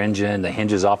rototiller engine, the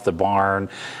hinges off the barn,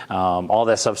 all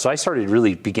that stuff. So I started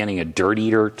really beginning a dirt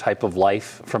eater type of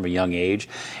life from a young age.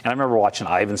 And I remember watching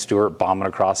Ivan Stewart bombing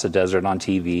across the desert on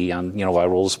TV on, Wide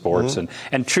World of Sports.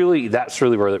 And truly, that's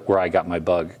really where I got my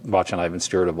bug, watching Ivan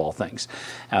Stewart of all things.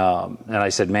 And I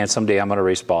said, man, someday I'm going to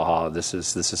race Baja. This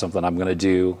is something I'm going to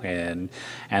do. And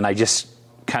I just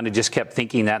kept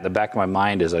thinking that in the back of my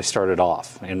mind as I started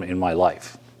off in my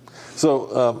life.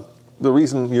 So, the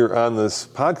reason you're on this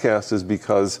podcast is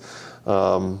because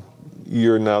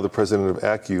you're now the president of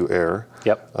AccuAir,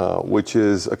 which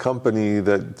is a company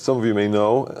that some of you may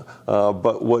know.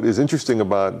 But what is interesting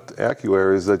about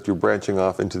AccuAir is that you're branching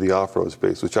off into the off-road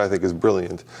space, which I think is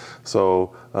brilliant.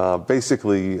 So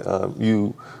basically,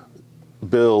 you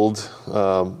build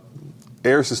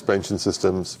air suspension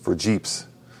systems for Jeeps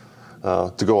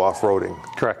to go off-roading.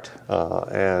 Correct.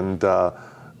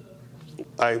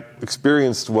 I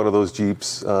experienced one of those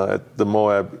Jeeps at the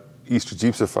Moab Easter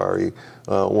Jeep Safari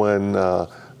when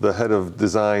the head of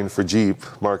design for Jeep,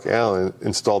 Mark Allen,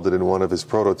 installed it in one of his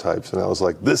prototypes. And I was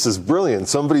like, this is brilliant.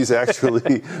 Somebody's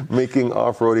actually making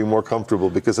off-roading more comfortable,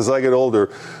 because as I get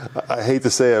older, I hate to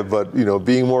say it, but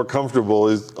being more comfortable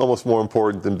is almost more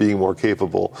important than being more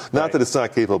capable. Not that it's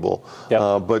not capable,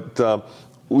 but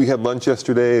we had lunch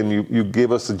yesterday, and you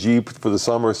gave us a Jeep for the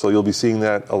summer, so you'll be seeing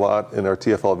that a lot in our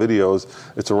TFL videos.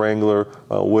 It's a Wrangler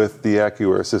with the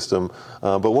AccuAir system.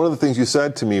 But one of the things you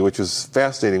said to me, which was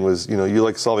fascinating, was you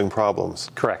like solving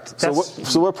problems. Correct.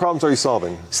 So what problems are you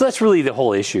solving? So that's really the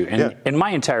whole issue. And my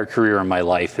entire career in my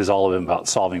life has all been about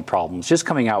solving problems. Just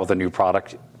coming out with a new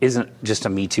product isn't just a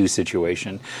Me Too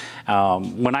situation.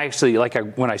 When I said I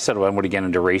want to get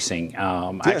into racing.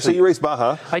 So you raced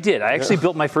Baja. I did. I actually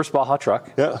built my first Baja truck.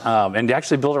 and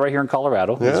actually built it right here in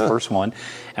Colorado. It was the first one.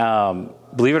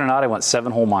 Believe it or not, I went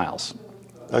 7 whole miles.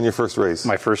 On your first race?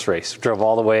 My first race. Drove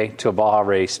all the way to a Baja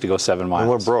race to go 7 miles. And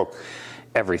what broke?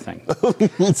 Everything.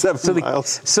 7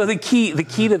 miles. So the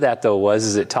key to that though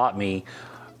is it taught me,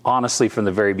 honestly, from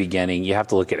the very beginning, you have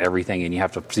to look at everything and you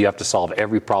have to solve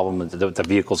every problem that the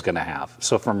vehicle's going to have.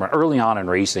 So from early on in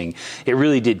racing, it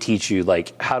really did teach you,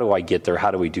 like, how do I get there?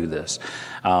 How do we do this?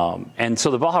 And so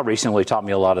the Baja racing really taught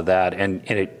me a lot of that, and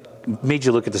it made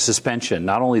you look at the suspension,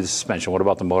 not only the suspension, what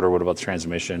about the motor, what about the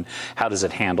transmission, how does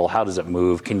it handle, how does it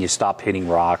move, can you stop hitting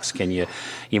rocks, when do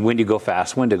you go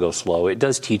fast, when to go slow. It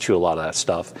does teach you a lot of that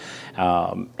stuff.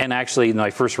 And actually, my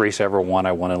first race I ever won,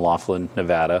 I won in Laughlin,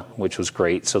 Nevada, which was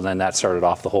great. So then that started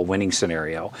off the whole winning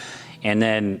scenario. And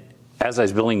then as I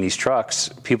was building these trucks,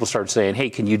 people started saying,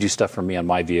 hey, can you do stuff for me on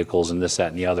my vehicles and this, that,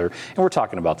 and the other. And we're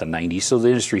talking about the 90s, so the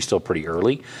industry's still pretty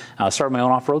early. I started my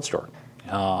own off-road store.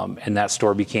 And that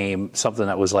store became something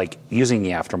that was like using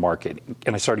the aftermarket.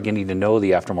 And I started getting to know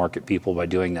the aftermarket people by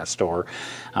doing that store.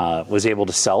 Was able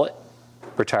to sell it,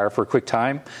 retire for a quick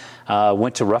time.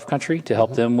 Went to Rough Country to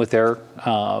help them with their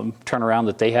turnaround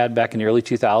that they had back in the early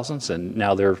 2000s. And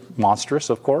now they're monstrous,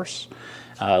 of course.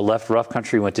 Left Rough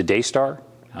Country, went to Daystar.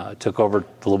 Took over a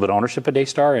little bit of ownership of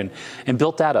Daystar and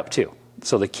built that up too.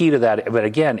 So the key to that, but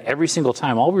again, every single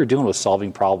time, all we were doing was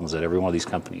solving problems at every one of these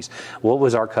companies. What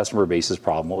was our customer base's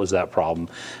problem? What was that problem?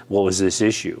 What was this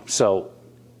issue? So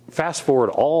fast forward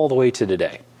all the way to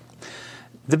today.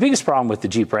 The biggest problem with the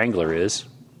Jeep Wrangler is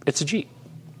it's a Jeep.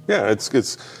 Yeah, it's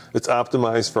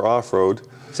optimized for off-road.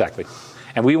 Exactly.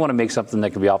 And we want to make something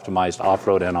that can be optimized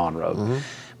off-road and on-road.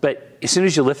 But as soon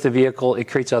as you lift the vehicle, it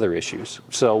creates other issues.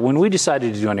 So when we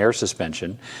decided to do an air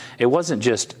suspension, it wasn't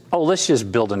just, let's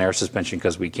just build an air suspension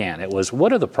because we can. It was,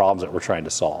 what are the problems that we're trying to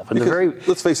solve? And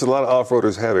let's face it, a lot of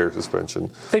off-roaders have air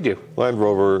suspension. They do. Land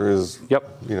Rover has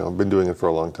been doing it for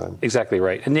a long time. Exactly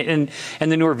right. And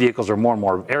the newer vehicles are more and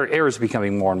more, air is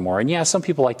becoming more and more. And yeah, some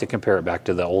people like to compare it back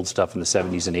to the old stuff in the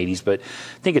 70s and 80s, but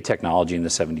think of technology in the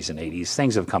 70s and 80s.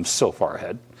 Things have come so far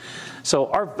ahead.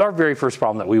 So our very first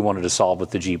problem that we wanted to solve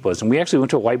with the Jeep was, and we actually went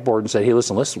to a whiteboard and said, hey,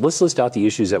 listen, let's list out the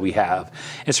issues that we have,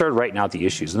 and started writing out the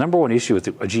issues. The number one issue with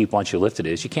a Jeep once you lift it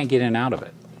is you can't get in and out of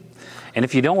it. And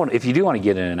if you do want to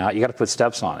get in and out, you got to put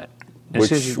steps on it.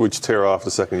 Which tear off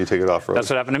the second you take it off road. That's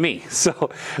what happened to me. So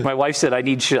my wife said, I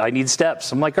need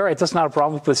steps. I'm like, all right, that's not a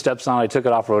problem. We put steps on. I took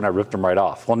it off road and I ripped them right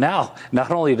off. Well, now,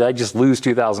 not only did I just lose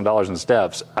 $2,000 in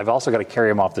steps, I've also got to carry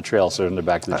them off the trail so they're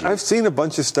back to the Jeep. I've seen a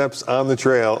bunch of steps on the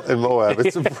trail in Moab.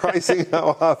 It's surprising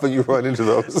how often you run into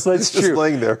those. That's just true.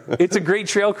 Laying there. It's a great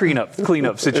trail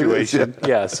cleanup situation.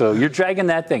 Yeah, so you're dragging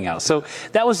that thing out. So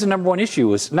that was the number one issue.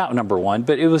 Was not number one,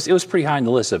 but it was pretty high on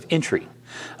the list of entry.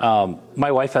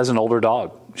 My wife has an older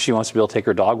dog. She wants to be able to take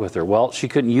her dog with her. Well, she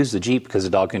couldn't use the Jeep because the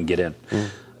dog couldn't get in.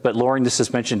 But lowering the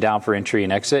suspension down for entry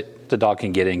and exit, the dog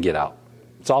can get in and get out.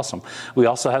 It's awesome. We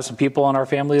also have some people in our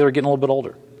family that are getting a little bit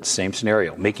older. Same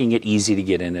scenario, making it easy to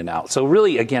get in and out. So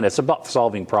really, again, it's about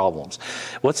solving problems.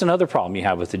 What's another problem you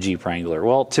have with the Jeep Wrangler?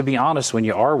 Well, to be honest, when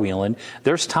you are wheeling,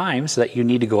 there's times that you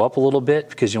need to go up a little bit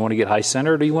because you want to get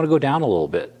high-centered or you want to go down a little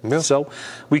bit. Yeah. So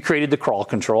we created the crawl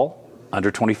control. Under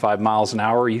 25 miles an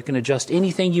hour, you can adjust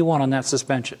anything you want on that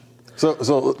suspension.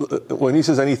 So when he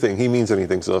says anything, he means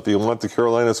anything. So if you want the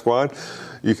Carolina Squad,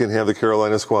 you can have the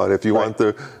Carolina Squad. If you want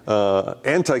the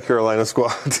anti-Carolina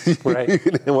Squad, you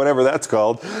can, whatever that's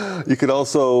called, you could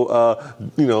also,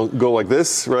 go like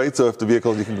this, right? So if the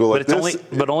vehicle, you can go like this.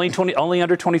 But only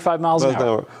under 25 miles an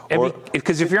hour.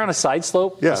 Because if you're on a side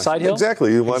slope, a side hill.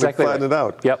 Exactly. You want to flatten it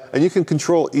out. Yep. And you can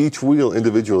control each wheel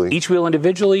individually. Each wheel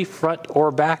individually, front or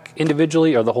back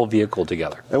individually, or the whole vehicle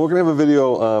together. And we're going to have a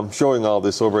video showing all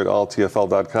this over at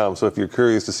alltfl.com. So if you're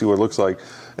curious to see what it looks like,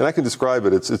 and I can describe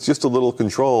it. It's just a little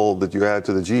control that you add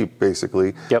to the Jeep,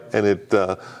 basically. Yep. And it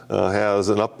has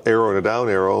an up arrow and a down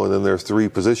arrow, and then there's 3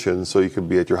 positions. So you can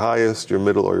be at your highest, your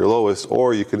middle, or your lowest,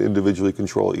 or you can individually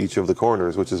control each of the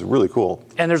corners, which is really cool.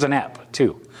 And there's an app,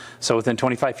 too. So within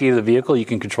 25 feet of the vehicle, you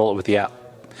can control it with the app.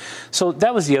 So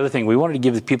that was the other thing. We wanted to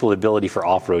give the people the ability for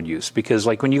off-road use. Because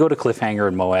like when you go to Cliffhanger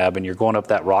in Moab and you're going up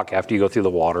that rock after you go through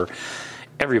the water,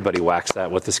 everybody whacks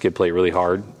that with the skid plate really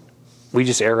hard. We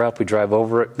just air up, we drive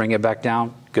over it, bring it back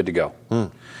down, good to go.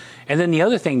 And then the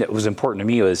other thing that was important to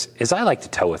me is I like to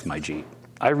tow with my Jeep.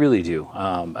 I really do.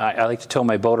 I like to tow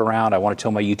my boat around. I want to tow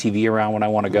my UTV around when I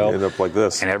want to go. You end up like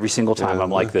this. And every single time I'm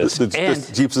like this.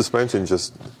 And Jeep suspension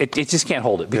it just can't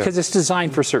hold it because it's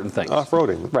designed for certain things.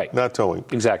 Off-roading, right? Not towing.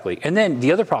 Exactly. And then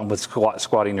the other problem with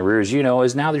squatting the rear, as you know,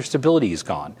 is now their stability is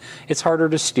gone. It's harder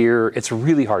to steer. It's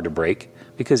really hard to brake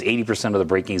because 80% of the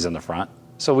braking is in the front.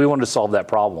 So we wanted to solve that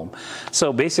problem.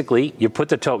 So basically, you put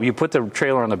the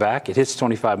trailer on the back, it hits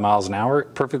 25 miles an hour,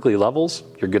 perfectly levels,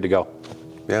 you're good to go.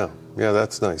 Yeah,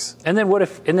 that's nice. And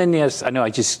then yes, I know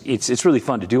it's really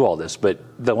fun to do all this, but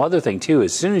the other thing too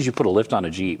is as soon as you put a lift on a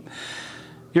Jeep,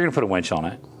 you're going to put a winch on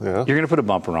it. Yeah. You're going to put a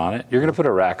bumper on it. You're going to put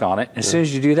a rack on it. As soon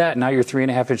as you do that, now your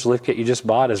 3.5-inch lift kit you just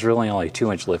bought is really only a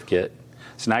 2-inch lift kit.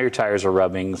 So now your tires are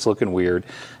rubbing. It's looking weird.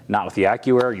 Not with the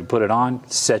AccuAir. You put it on,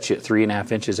 sets you at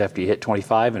 3.5 inches after you hit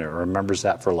 25, and it remembers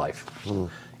that for life. And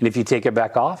if you take it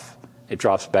back off, it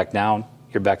drops back down.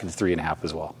 You're back at 3.5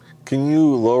 as well. Can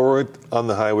you lower it on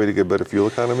the highway to get better fuel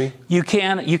economy? You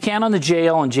can on the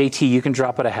JL and JT. You can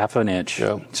drop it 1/2 inch.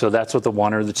 Yeah. So that's what the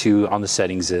 1 or the 2 on the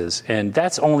settings is, and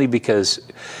that's only because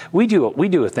we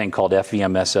do a thing called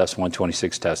FVMSS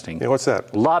 126 testing. Yeah, what's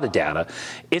that? A lot of data.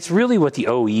 It's really what the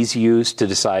OEs use to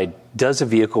decide, does a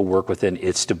vehicle work within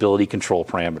its stability control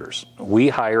parameters? We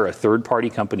hire a third-party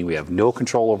company. We have no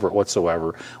control over it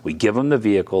whatsoever. We give them the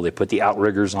vehicle. They put the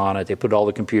outriggers on it. They put all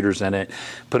the computers in it.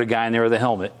 Put a guy in there with a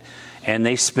helmet. And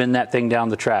they spin that thing down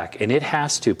the track. And it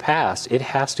has to pass. It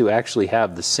has to actually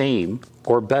have the same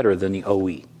or better than the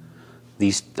OE.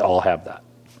 These all have that.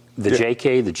 The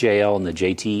JK, the JL, and the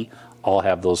JT all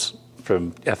have those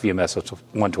from FVMS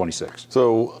 126.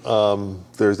 So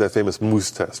there's that famous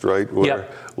moose test, right?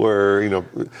 Where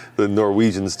the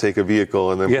Norwegians take a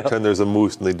vehicle and then pretend there's a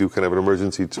moose and they do kind of an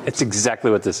emergency. It's exactly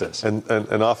what this is.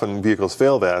 And often vehicles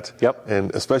fail that. Yep.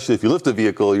 And especially if you lift a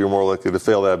vehicle, you're more likely to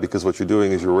fail that because what you're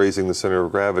doing is you're raising the center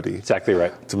of gravity. Exactly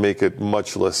right. To make it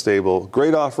much less stable.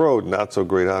 Great off-road, not so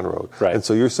great on-road. Right. And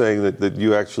so you're saying that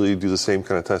you actually do the same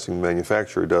kind of testing the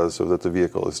manufacturer does so that the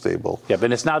vehicle is stable. Yeah,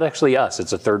 but it's not actually us.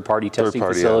 It's a third-party testing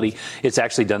facility. Yeah. It's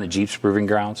actually done at Jeep's Proving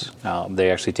Grounds.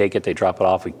 They actually take it, they drop it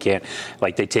off. We can't,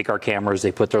 they take our cameras,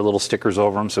 they put their little stickers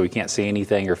over them so we can't see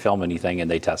anything or film anything,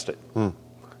 and they test it.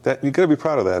 That you got to be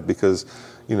proud of that because,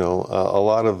 a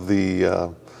lot of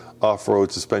the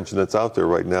off-road suspension that's out there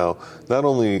right now not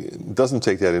only doesn't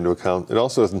take that into account, it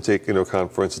also doesn't take into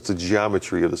account, for instance, the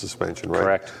geometry of the suspension, right?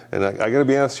 Correct. And I got to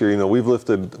be honest here, we've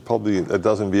lifted probably a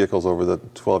dozen vehicles over the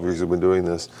 12 years we've been doing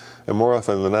this, and more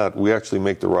often than not, we actually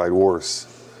make the ride worse.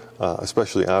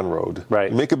 Especially on-road.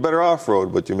 Right. You make it better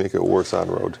off-road, but you make it worse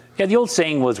on-road. Yeah, the old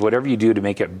saying was whatever you do to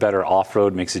make it better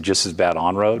off-road makes it just as bad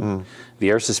on-road. The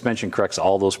air suspension corrects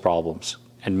all those problems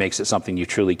and makes it something you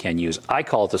truly can use. I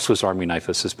call it the Swiss Army knife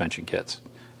of suspension kits.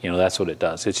 That's what it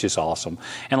does. It's just awesome.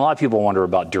 And a lot of people wonder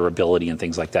about durability and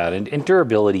things like that. And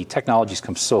durability, technology's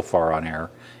come so far on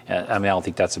air. I don't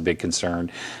think that's a big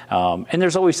concern. And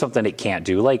there's always something it can't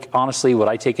do. Honestly, would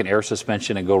I take an air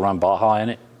suspension and go run Baja in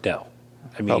it? No.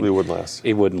 Probably wouldn't last.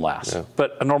 It wouldn't last. Yeah.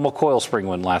 But a normal coil spring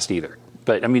wouldn't last either.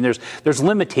 But there's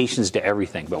limitations to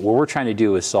everything. But what we're trying to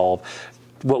do is solve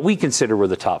what we consider were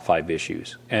the top 5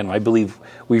 issues. And I believe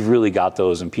we've really got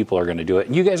those, and people are going to do it.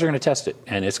 And you guys are going to test it.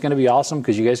 And it's going to be awesome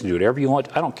because you guys can do whatever you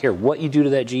want. I don't care what you do to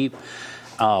that Jeep.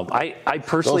 I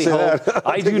personally hope,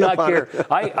 I do not care.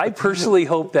 I personally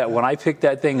hope that when I pick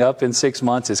that thing up in 6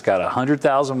 months, it's got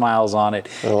 100,000 miles on it.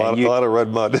 A lot of red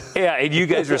mud. Yeah, and you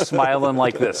guys are smiling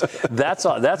like this.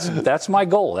 That's my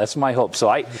goal. That's my hope. So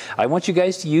I want you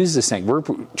guys to use this thing. We're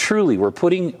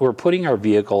putting our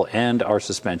vehicle and our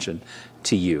suspension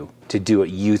to you to do what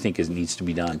you think needs to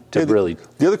be done. The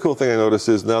other cool thing I noticed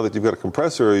is now that you've got a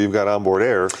compressor, you've got onboard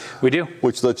air. We do.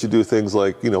 Which lets you do things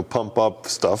like, pump up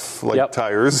stuff like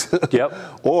tires. Yep.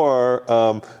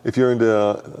 Or if you're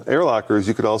into air lockers,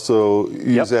 you could also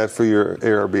use that for your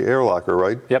ARB air locker,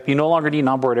 right? Yep. You no longer need an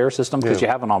onboard air system because you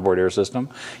have an onboard air system.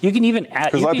 You can even add.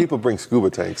 Because a lot of people bring scuba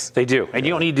tanks. They do, and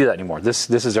you don't need to do that anymore. This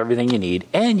is everything you need,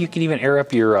 and you can even air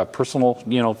up your personal,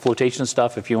 flotation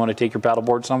stuff. If you want to take your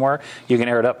paddleboard somewhere, you can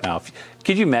air it up now.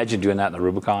 Could you imagine doing that in the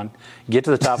Rubicon? Get to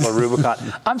the top of a Rubicon.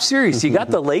 I'm serious. You got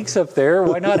the lakes up there.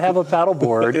 Why not have a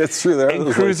paddleboard it's true,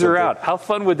 and cruise around? How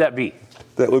fun would that be?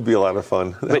 That would be a lot of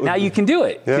fun. But now you can do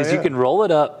it because you can roll it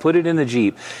up, put it in the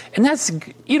Jeep. And that's,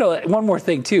 one more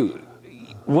thing, too.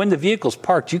 When the vehicle's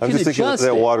parked, you can adjust it. I'm just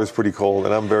thinking that water's pretty cold,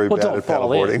 and I'm very bad at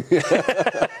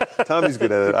paddleboarding. Tommy's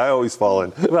good at it. I always fall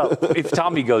in. Well, if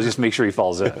Tommy goes, just make sure he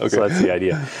falls in. Okay. So that's the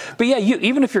idea. But yeah,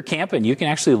 even if you're camping, you can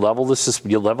actually level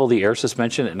the air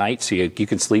suspension at night so you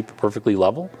can sleep perfectly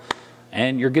level,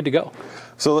 and you're good to go.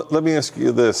 So let me ask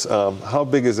you this. How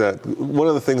big is that? One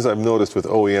of the things I've noticed with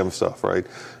OEM stuff, right,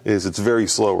 is it's very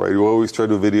slow, right? We always try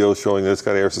to do videos showing that it's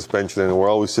got air suspension, and we're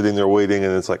always sitting there waiting,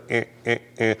 and it's like,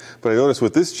 But I noticed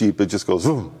with this Jeep, it just goes,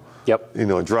 boom. Yep. You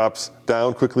know, it drops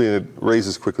down quickly and it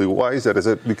raises quickly. Why is that? Is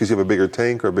it because you have a bigger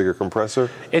tank or a bigger compressor?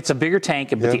 It's a bigger tank,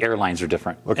 but the airlines are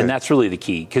different. Okay. And that's really the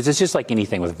key, because it's just like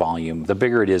anything with volume. The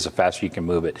bigger it is, the faster you can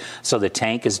move it. So the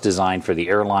tank is designed for the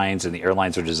airlines, and the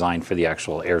airlines are designed for the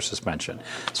actual air suspension.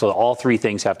 So all three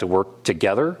things have to work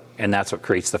together, and that's what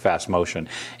creates the fast motion.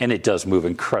 And it does move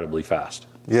incredibly fast.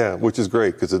 Yeah, which is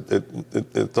great because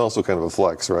it's also kind of a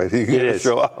flex, right? You It is.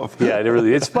 Show off. Yeah,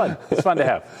 it's fun. It's fun to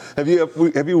have. Have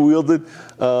you wheeled it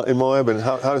in Moab, and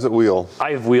how does it wheel?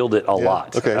 I have wheeled it a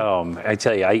lot. Okay. I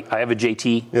tell you, I have a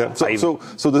JT. Yeah. So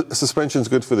the suspension's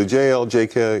good for the JL,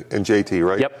 JK, and JT,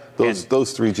 right? Yep.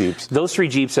 Those three Jeeps. Those three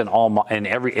Jeeps in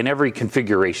every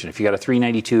configuration. If you got a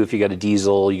 392, if you got a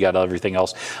diesel, you got everything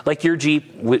else. Like your Jeep,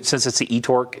 since it's the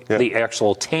e-torque, the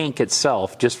actual tank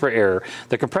itself, just for air,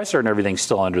 the compressor and everything's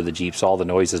still under the Jeep, so all the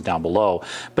noise is down below,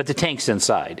 but the tank's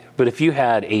inside. But if you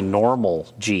had a normal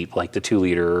Jeep, like the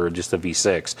 2-liter or just a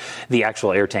V6, the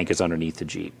actual air tank is underneath the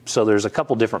Jeep. So there's a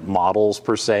couple different models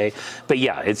per se, but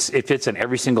yeah, it fits in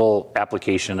every single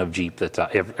application of Jeep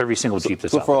every single Jeep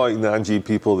that's out for all there. non-Jeep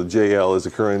people, the JL is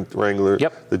the current Wrangler.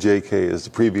 Yep. The JK is the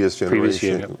previous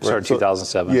generation. Right. Started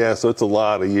 2007. Yeah, so it's a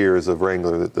lot of years of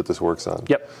Wrangler that this works on.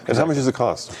 Yep. And Exactly. how much does it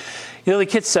cost? The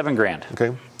kit's $7,000.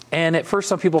 Okay. And at first,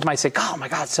 some people might say, "Oh my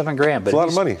God, $7,000!" But it's a lot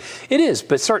of money. It is,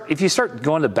 but if you start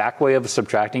going the back way of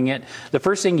subtracting it, the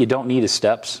first thing you don't need is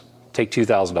steps. Take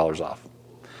 $2,000 off.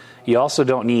 You also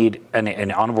don't need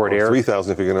an onboard air. $3,000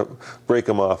 if you're going to break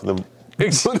them off and then.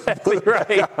 Exactly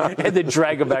right, and then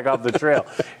drag them back off the trail,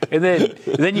 and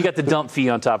then you got the dump fee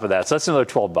on top of that, so that's another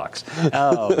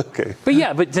 $12. Okay.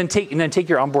 But then take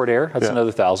your onboard air. That's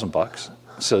another $1,000.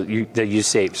 So you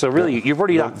save. So really, you've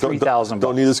already got $3,000.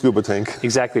 Don't need a scuba tank.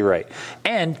 Exactly right,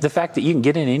 and the fact that you can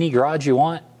get in any garage you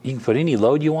want, you can put any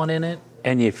load you want in it,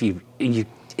 and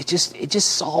it just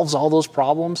solves all those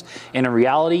problems. And in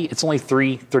reality, it's only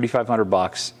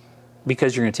 $3,500.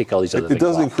 Because you're going to take all these other things It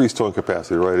does off. increase towing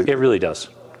capacity, right? It really does.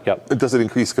 Yep. Does it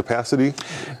increase capacity?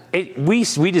 We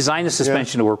designed the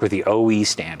suspension to work with the OE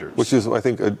standards. Which is, I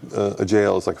think, a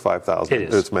JL is like 5,000. It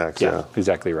is. It's max, yeah.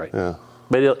 Exactly right. Yeah.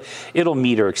 But it'll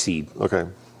meet or exceed. Okay.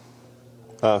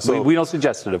 We don't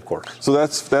suggest it, of course. So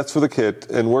that's for the kit,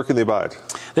 and where can they buy it?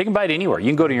 They can buy it anywhere. You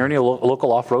can go to your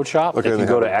local off-road shop. Okay, they can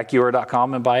go to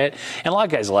Acura.com and buy it. And a lot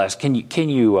of guys will ask, can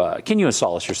you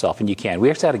install this yourself? And you can.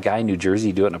 We actually had a guy in New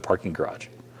Jersey do it in a parking garage.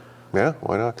 Yeah,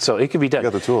 why not? So it could be done.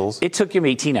 You got the tools. It took him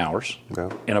 18 hours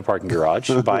in a parking garage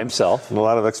by himself. And a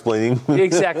lot of explaining.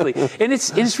 Exactly. And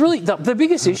it's really, the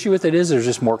biggest issue with it is there's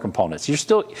just more components. You're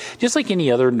still, just like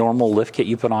any other normal lift kit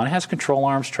you put on, it has control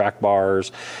arms, track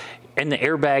bars, and the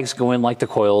airbags go in like the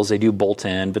coils. They do bolt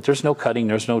in, but there's no cutting,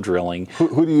 there's no drilling.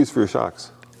 Who do you use for your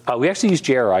shocks? We actually use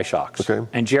JRI shocks. Okay.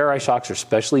 And JRI shocks are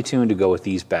specially tuned to go with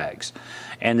these bags.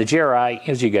 And the JRI,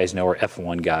 as you guys know, are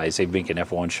F1 guys. They make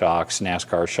F1 shocks,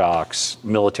 NASCAR shocks,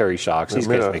 military shocks. These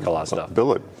guys make a lot of stuff.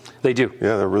 Billet. They do.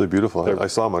 Yeah, they're really beautiful. I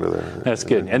saw them under there. That's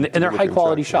good. And they're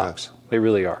high-quality shocks. Yeah. They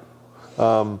really are.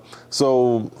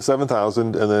 So $7,000,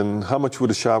 and then how much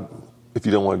would a shop, if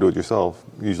you don't want to do it yourself,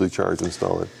 usually charge to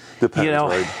install it? Depends,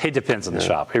 right? It depends on the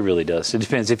shop. It really does. It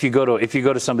depends. If you go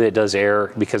to somebody that does air,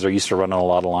 because they're used to running a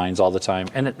lot of lines all the time,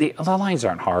 and the lines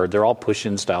aren't hard. They're all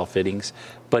push-in style fittings,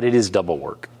 but it is double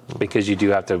work because you do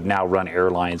have to now run air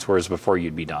lines, whereas before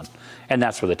you'd be done. And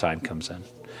that's where the time comes in.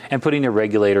 And putting a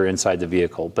regulator inside the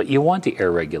vehicle. But you want the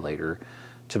air regulator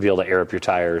to be able to air up your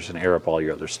tires and air up all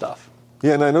your other stuff.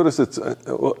 Yeah, and I noticed it's,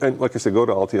 and like I said, go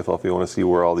to LTFL if you want to see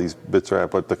where all these bits are at.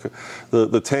 But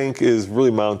the tank is really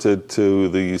mounted to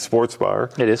the sports bar.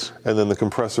 It is. And then the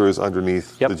compressor is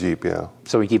underneath the Jeep. Yeah.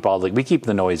 So we keep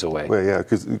the noise away. Well, yeah,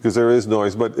 because there is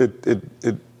noise, but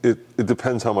it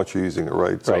depends how much you're using it,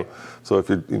 right? So, right. So if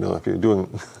you're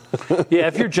doing. Yeah,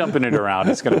 if you're jumping it around,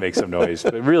 it's going to make some noise.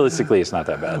 But realistically, it's not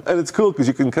that bad. And it's cool because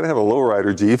you can kind of have a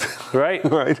lowrider Jeep. Right.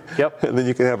 Right. Yep. And then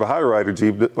you can have a high rider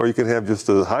Jeep, or you can have just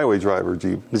a highway driver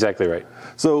Jeep. Exactly right.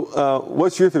 So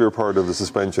what's your favorite part of the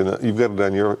suspension? You've got it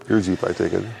on your Jeep, I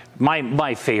take it.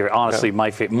 My favorite, honestly,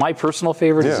 my personal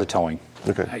favorite is the towing.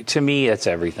 Okay. To me, it's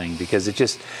everything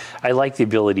because I like the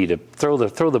ability to throw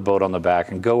the boat on the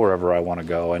back and go wherever I want to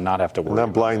go and not have to worry.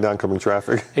 Not blind oncoming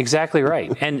traffic. Exactly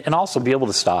right, and also be able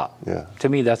to stop. Yeah. To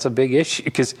me, that's a big issue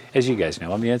because, as you guys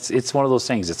know, I mean, it's one of those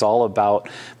things. It's all about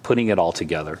putting it all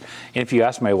together. And if you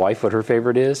ask my wife what her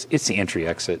favorite is, it's the entry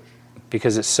exit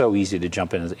because it's so easy to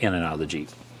jump in and out of the Jeep.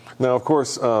 Now, of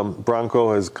course,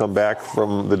 Bronco has come back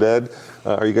from the dead.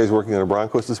 Are you guys working on a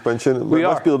Bronco suspension? We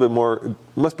are. Must be a little bit more. It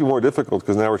must be more difficult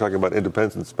because now we're talking about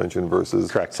independent suspension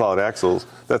versus Correct. solid axles.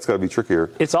 That's got to be trickier.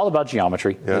 It's all about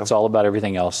geometry. Yeah. It's all about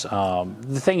everything else.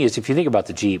 The thing is, if you think about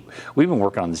the Jeep, we've been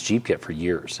working on this Jeep kit for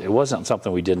years. It wasn't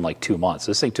something we did in like 2 months.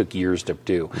 This thing took years to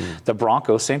do. The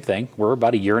Bronco, same thing. We're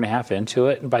about 1.5 years into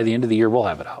it, and by the end of the year, we'll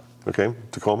have it out. Okay,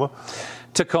 Tacoma?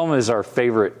 Tacoma is our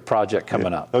favorite project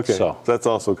coming up. Okay, so that's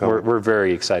also coming. We're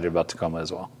very excited about Tacoma as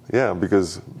well. Yeah,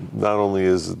 because not only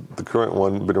is the current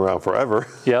one been around forever.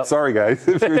 Yep. Sorry, guys.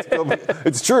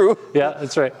 It's true. Yeah,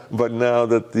 that's right. But now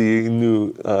that the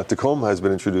new Tacoma has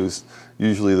been introduced,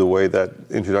 usually the way that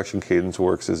introduction cadence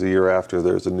works is a year after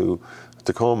there's a new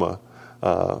Tacoma.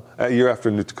 A year after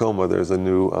a new Tacoma, there's a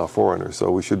new 4Runner.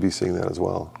 So we should be seeing that as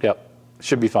well. Yep.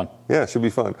 Should be fun. Yeah, it should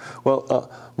be fun.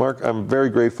 Well, Mark, I'm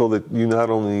very grateful that you not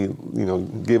only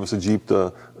gave us a Jeep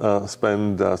to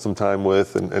spend some time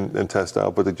with and test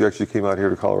out, but that you actually came out here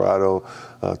to Colorado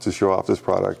to show off this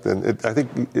product. And I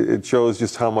think it shows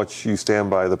just how much you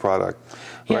stand by the product,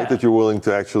 right? Yeah. That you're willing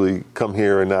to actually come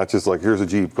here and not just like, here's a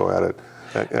Jeep, go at it.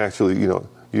 Actually, you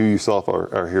yourself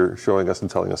are here showing us and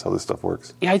telling us how this stuff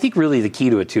works. Yeah, I think really the key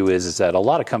to it too is that a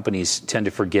lot of companies tend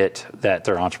to forget that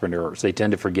they're entrepreneurs. They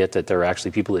tend to forget that they're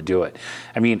actually people that do it.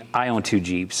 I mean, I own 2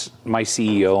 Jeeps. My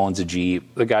CEO owns a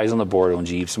Jeep. The guys on the board own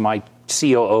Jeeps. My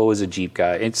COO is a Jeep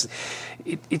guy.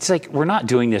 It's like we're not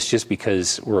doing this just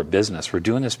because we're a business. We're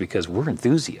doing this because we're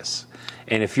enthusiasts.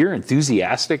 And if you're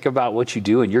enthusiastic about what you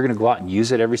do and you're going to go out and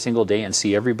use it every single day and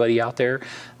see everybody out there,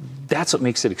 that's what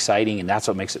makes it exciting and that's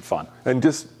what makes it fun. And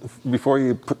just before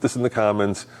you put this in the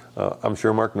comments, I'm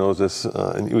sure Mark knows this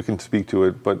and we can speak to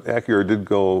it, but Acura did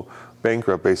go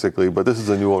bankrupt basically, but this is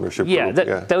a new ownership Yeah,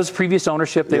 group. that was previous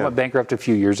ownership. They went bankrupt a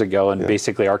few years ago, and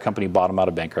basically our company bought them out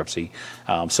of bankruptcy.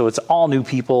 So it's all new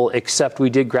people, except we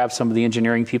did grab some of the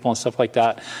engineering people and stuff like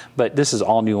that. But this is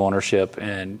all new ownership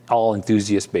and all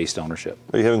enthusiast-based ownership.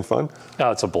 Are you having fun?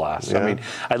 Oh, it's a blast. Yeah. I mean,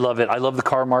 I love it. I love the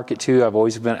car market too. I've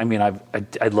always been. I mean,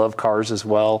 I love cars as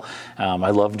well.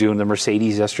 I love doing the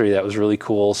Mercedes yesterday. That was really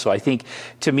cool. So I think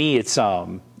to me, it's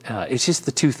just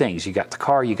the two things. You got the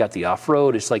car, you got the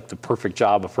off-road. It's like the perfect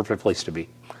job, a perfect place to be.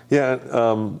 Yeah,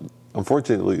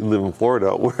 unfortunately, you live in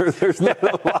Florida where there's not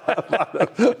a lot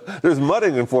of there's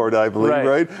mudding in Florida, I believe,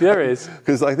 right? There is.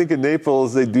 Because I think in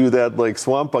Naples they do that like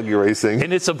swamp buggy racing.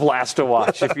 And it's a blast to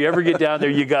watch. If you ever get down there,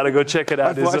 you got to go check it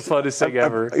out. It's the funnest thing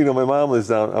ever. My mom lives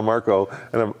down on Marco,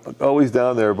 and I'm always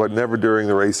down there, but never during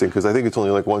the racing because I think it's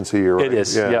only like once a year. Right? It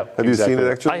is. Yeah. Yep, have exactly. you seen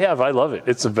it actually? I have. I love it.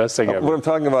 It's the best thing ever. What I'm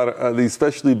talking about are these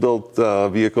specially built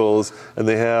vehicles, and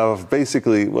they have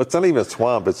basically, well, it's not even a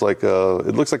swamp. It's like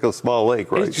it looks like a small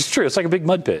lake, right? It's true. It's like a big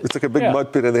mud pit. It's like a big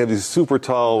mud pit, and they have these super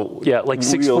tall, like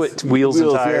 6 foot wheels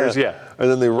and tires, and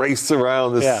then they race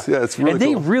around this. Yeah, it's really and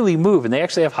they cool. really move, and they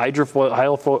actually have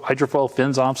hydrofoil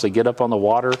fins on them, so they get up on the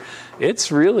water.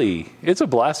 It's a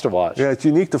blast to watch. Yeah, it's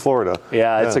unique to Florida.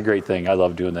 Yeah, it's a great thing. I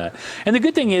love doing that. And the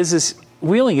good thing is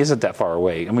Wheeling isn't that far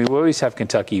away. I mean, we always have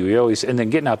Kentucky. And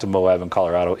then getting out to Moab and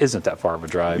Colorado isn't that far of a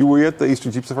drive. Were you at the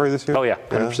Eastern Jeep Safari this year? Oh yeah,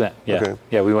 100%. Yeah, okay.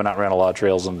 Yeah. We went out and ran a lot of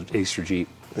trails on the Easter Jeep.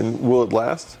 And will it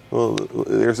last? Well,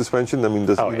 air suspension. I mean,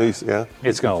 It's going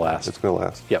to last. It's going to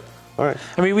last. Yep. All right.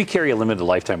 I mean, we carry a limited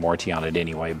lifetime warranty on it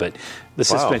anyway, but the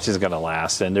suspension is going to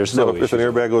last, and there's so no if an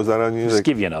airbag goes out on you, just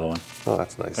give you another one. Oh,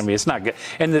 that's nice. I mean, it's not good.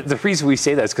 And the reason we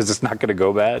say that is because it's not going to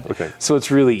go bad. Okay. So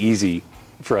it's really easy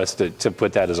for us to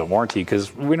put that as a warranty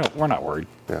because we're not worried.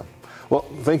 Yeah. Well,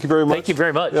 thank you very much. Thank you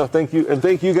very much. Yeah, thank you, and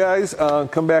thank you guys.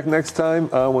 Come back next time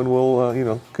when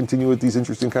we'll continue with these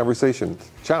interesting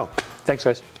conversations. Ciao. Thanks,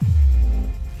 guys.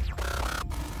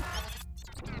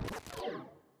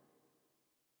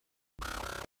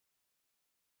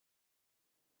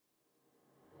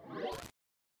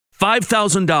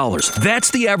 $5,000.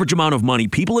 That's the average amount of money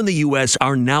people in the U.S.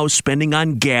 are now spending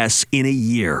on gas in a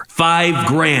year.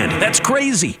 $5,000. That's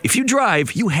crazy. If you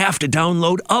drive, you have to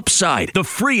download Upside, the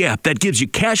free app that gives you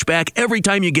cash back every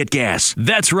time you get gas.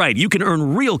 That's right. You can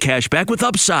earn real cash back with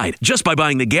Upside just by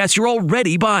buying the gas you're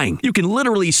already buying. You can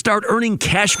literally start earning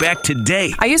cash back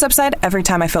today. I use Upside every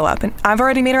time I fill up, and I've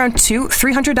already made around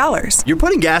 $200-$300. You're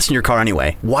putting gas in your car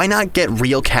anyway. Why not get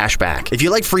real cash back? If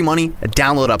you like free money,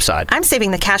 download Upside. I'm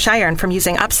saving the cash I earn from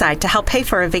using Upside to help pay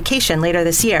for a vacation later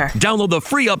this year. Download the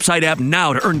free Upside app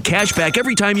now to earn cash back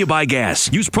every time you buy gas.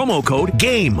 Use promo code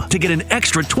GAME to get an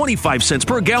extra 25 cents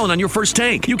per gallon on your first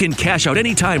tank. You can cash out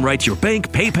anytime right to your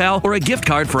bank, PayPal, or a gift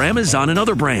card for Amazon and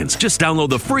other brands. Just download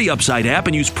the free Upside app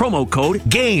and use promo code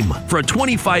GAME for a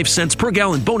 25 cents per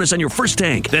gallon bonus on your first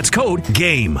tank. That's code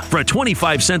GAME for a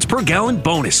 25 cents per gallon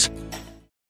bonus.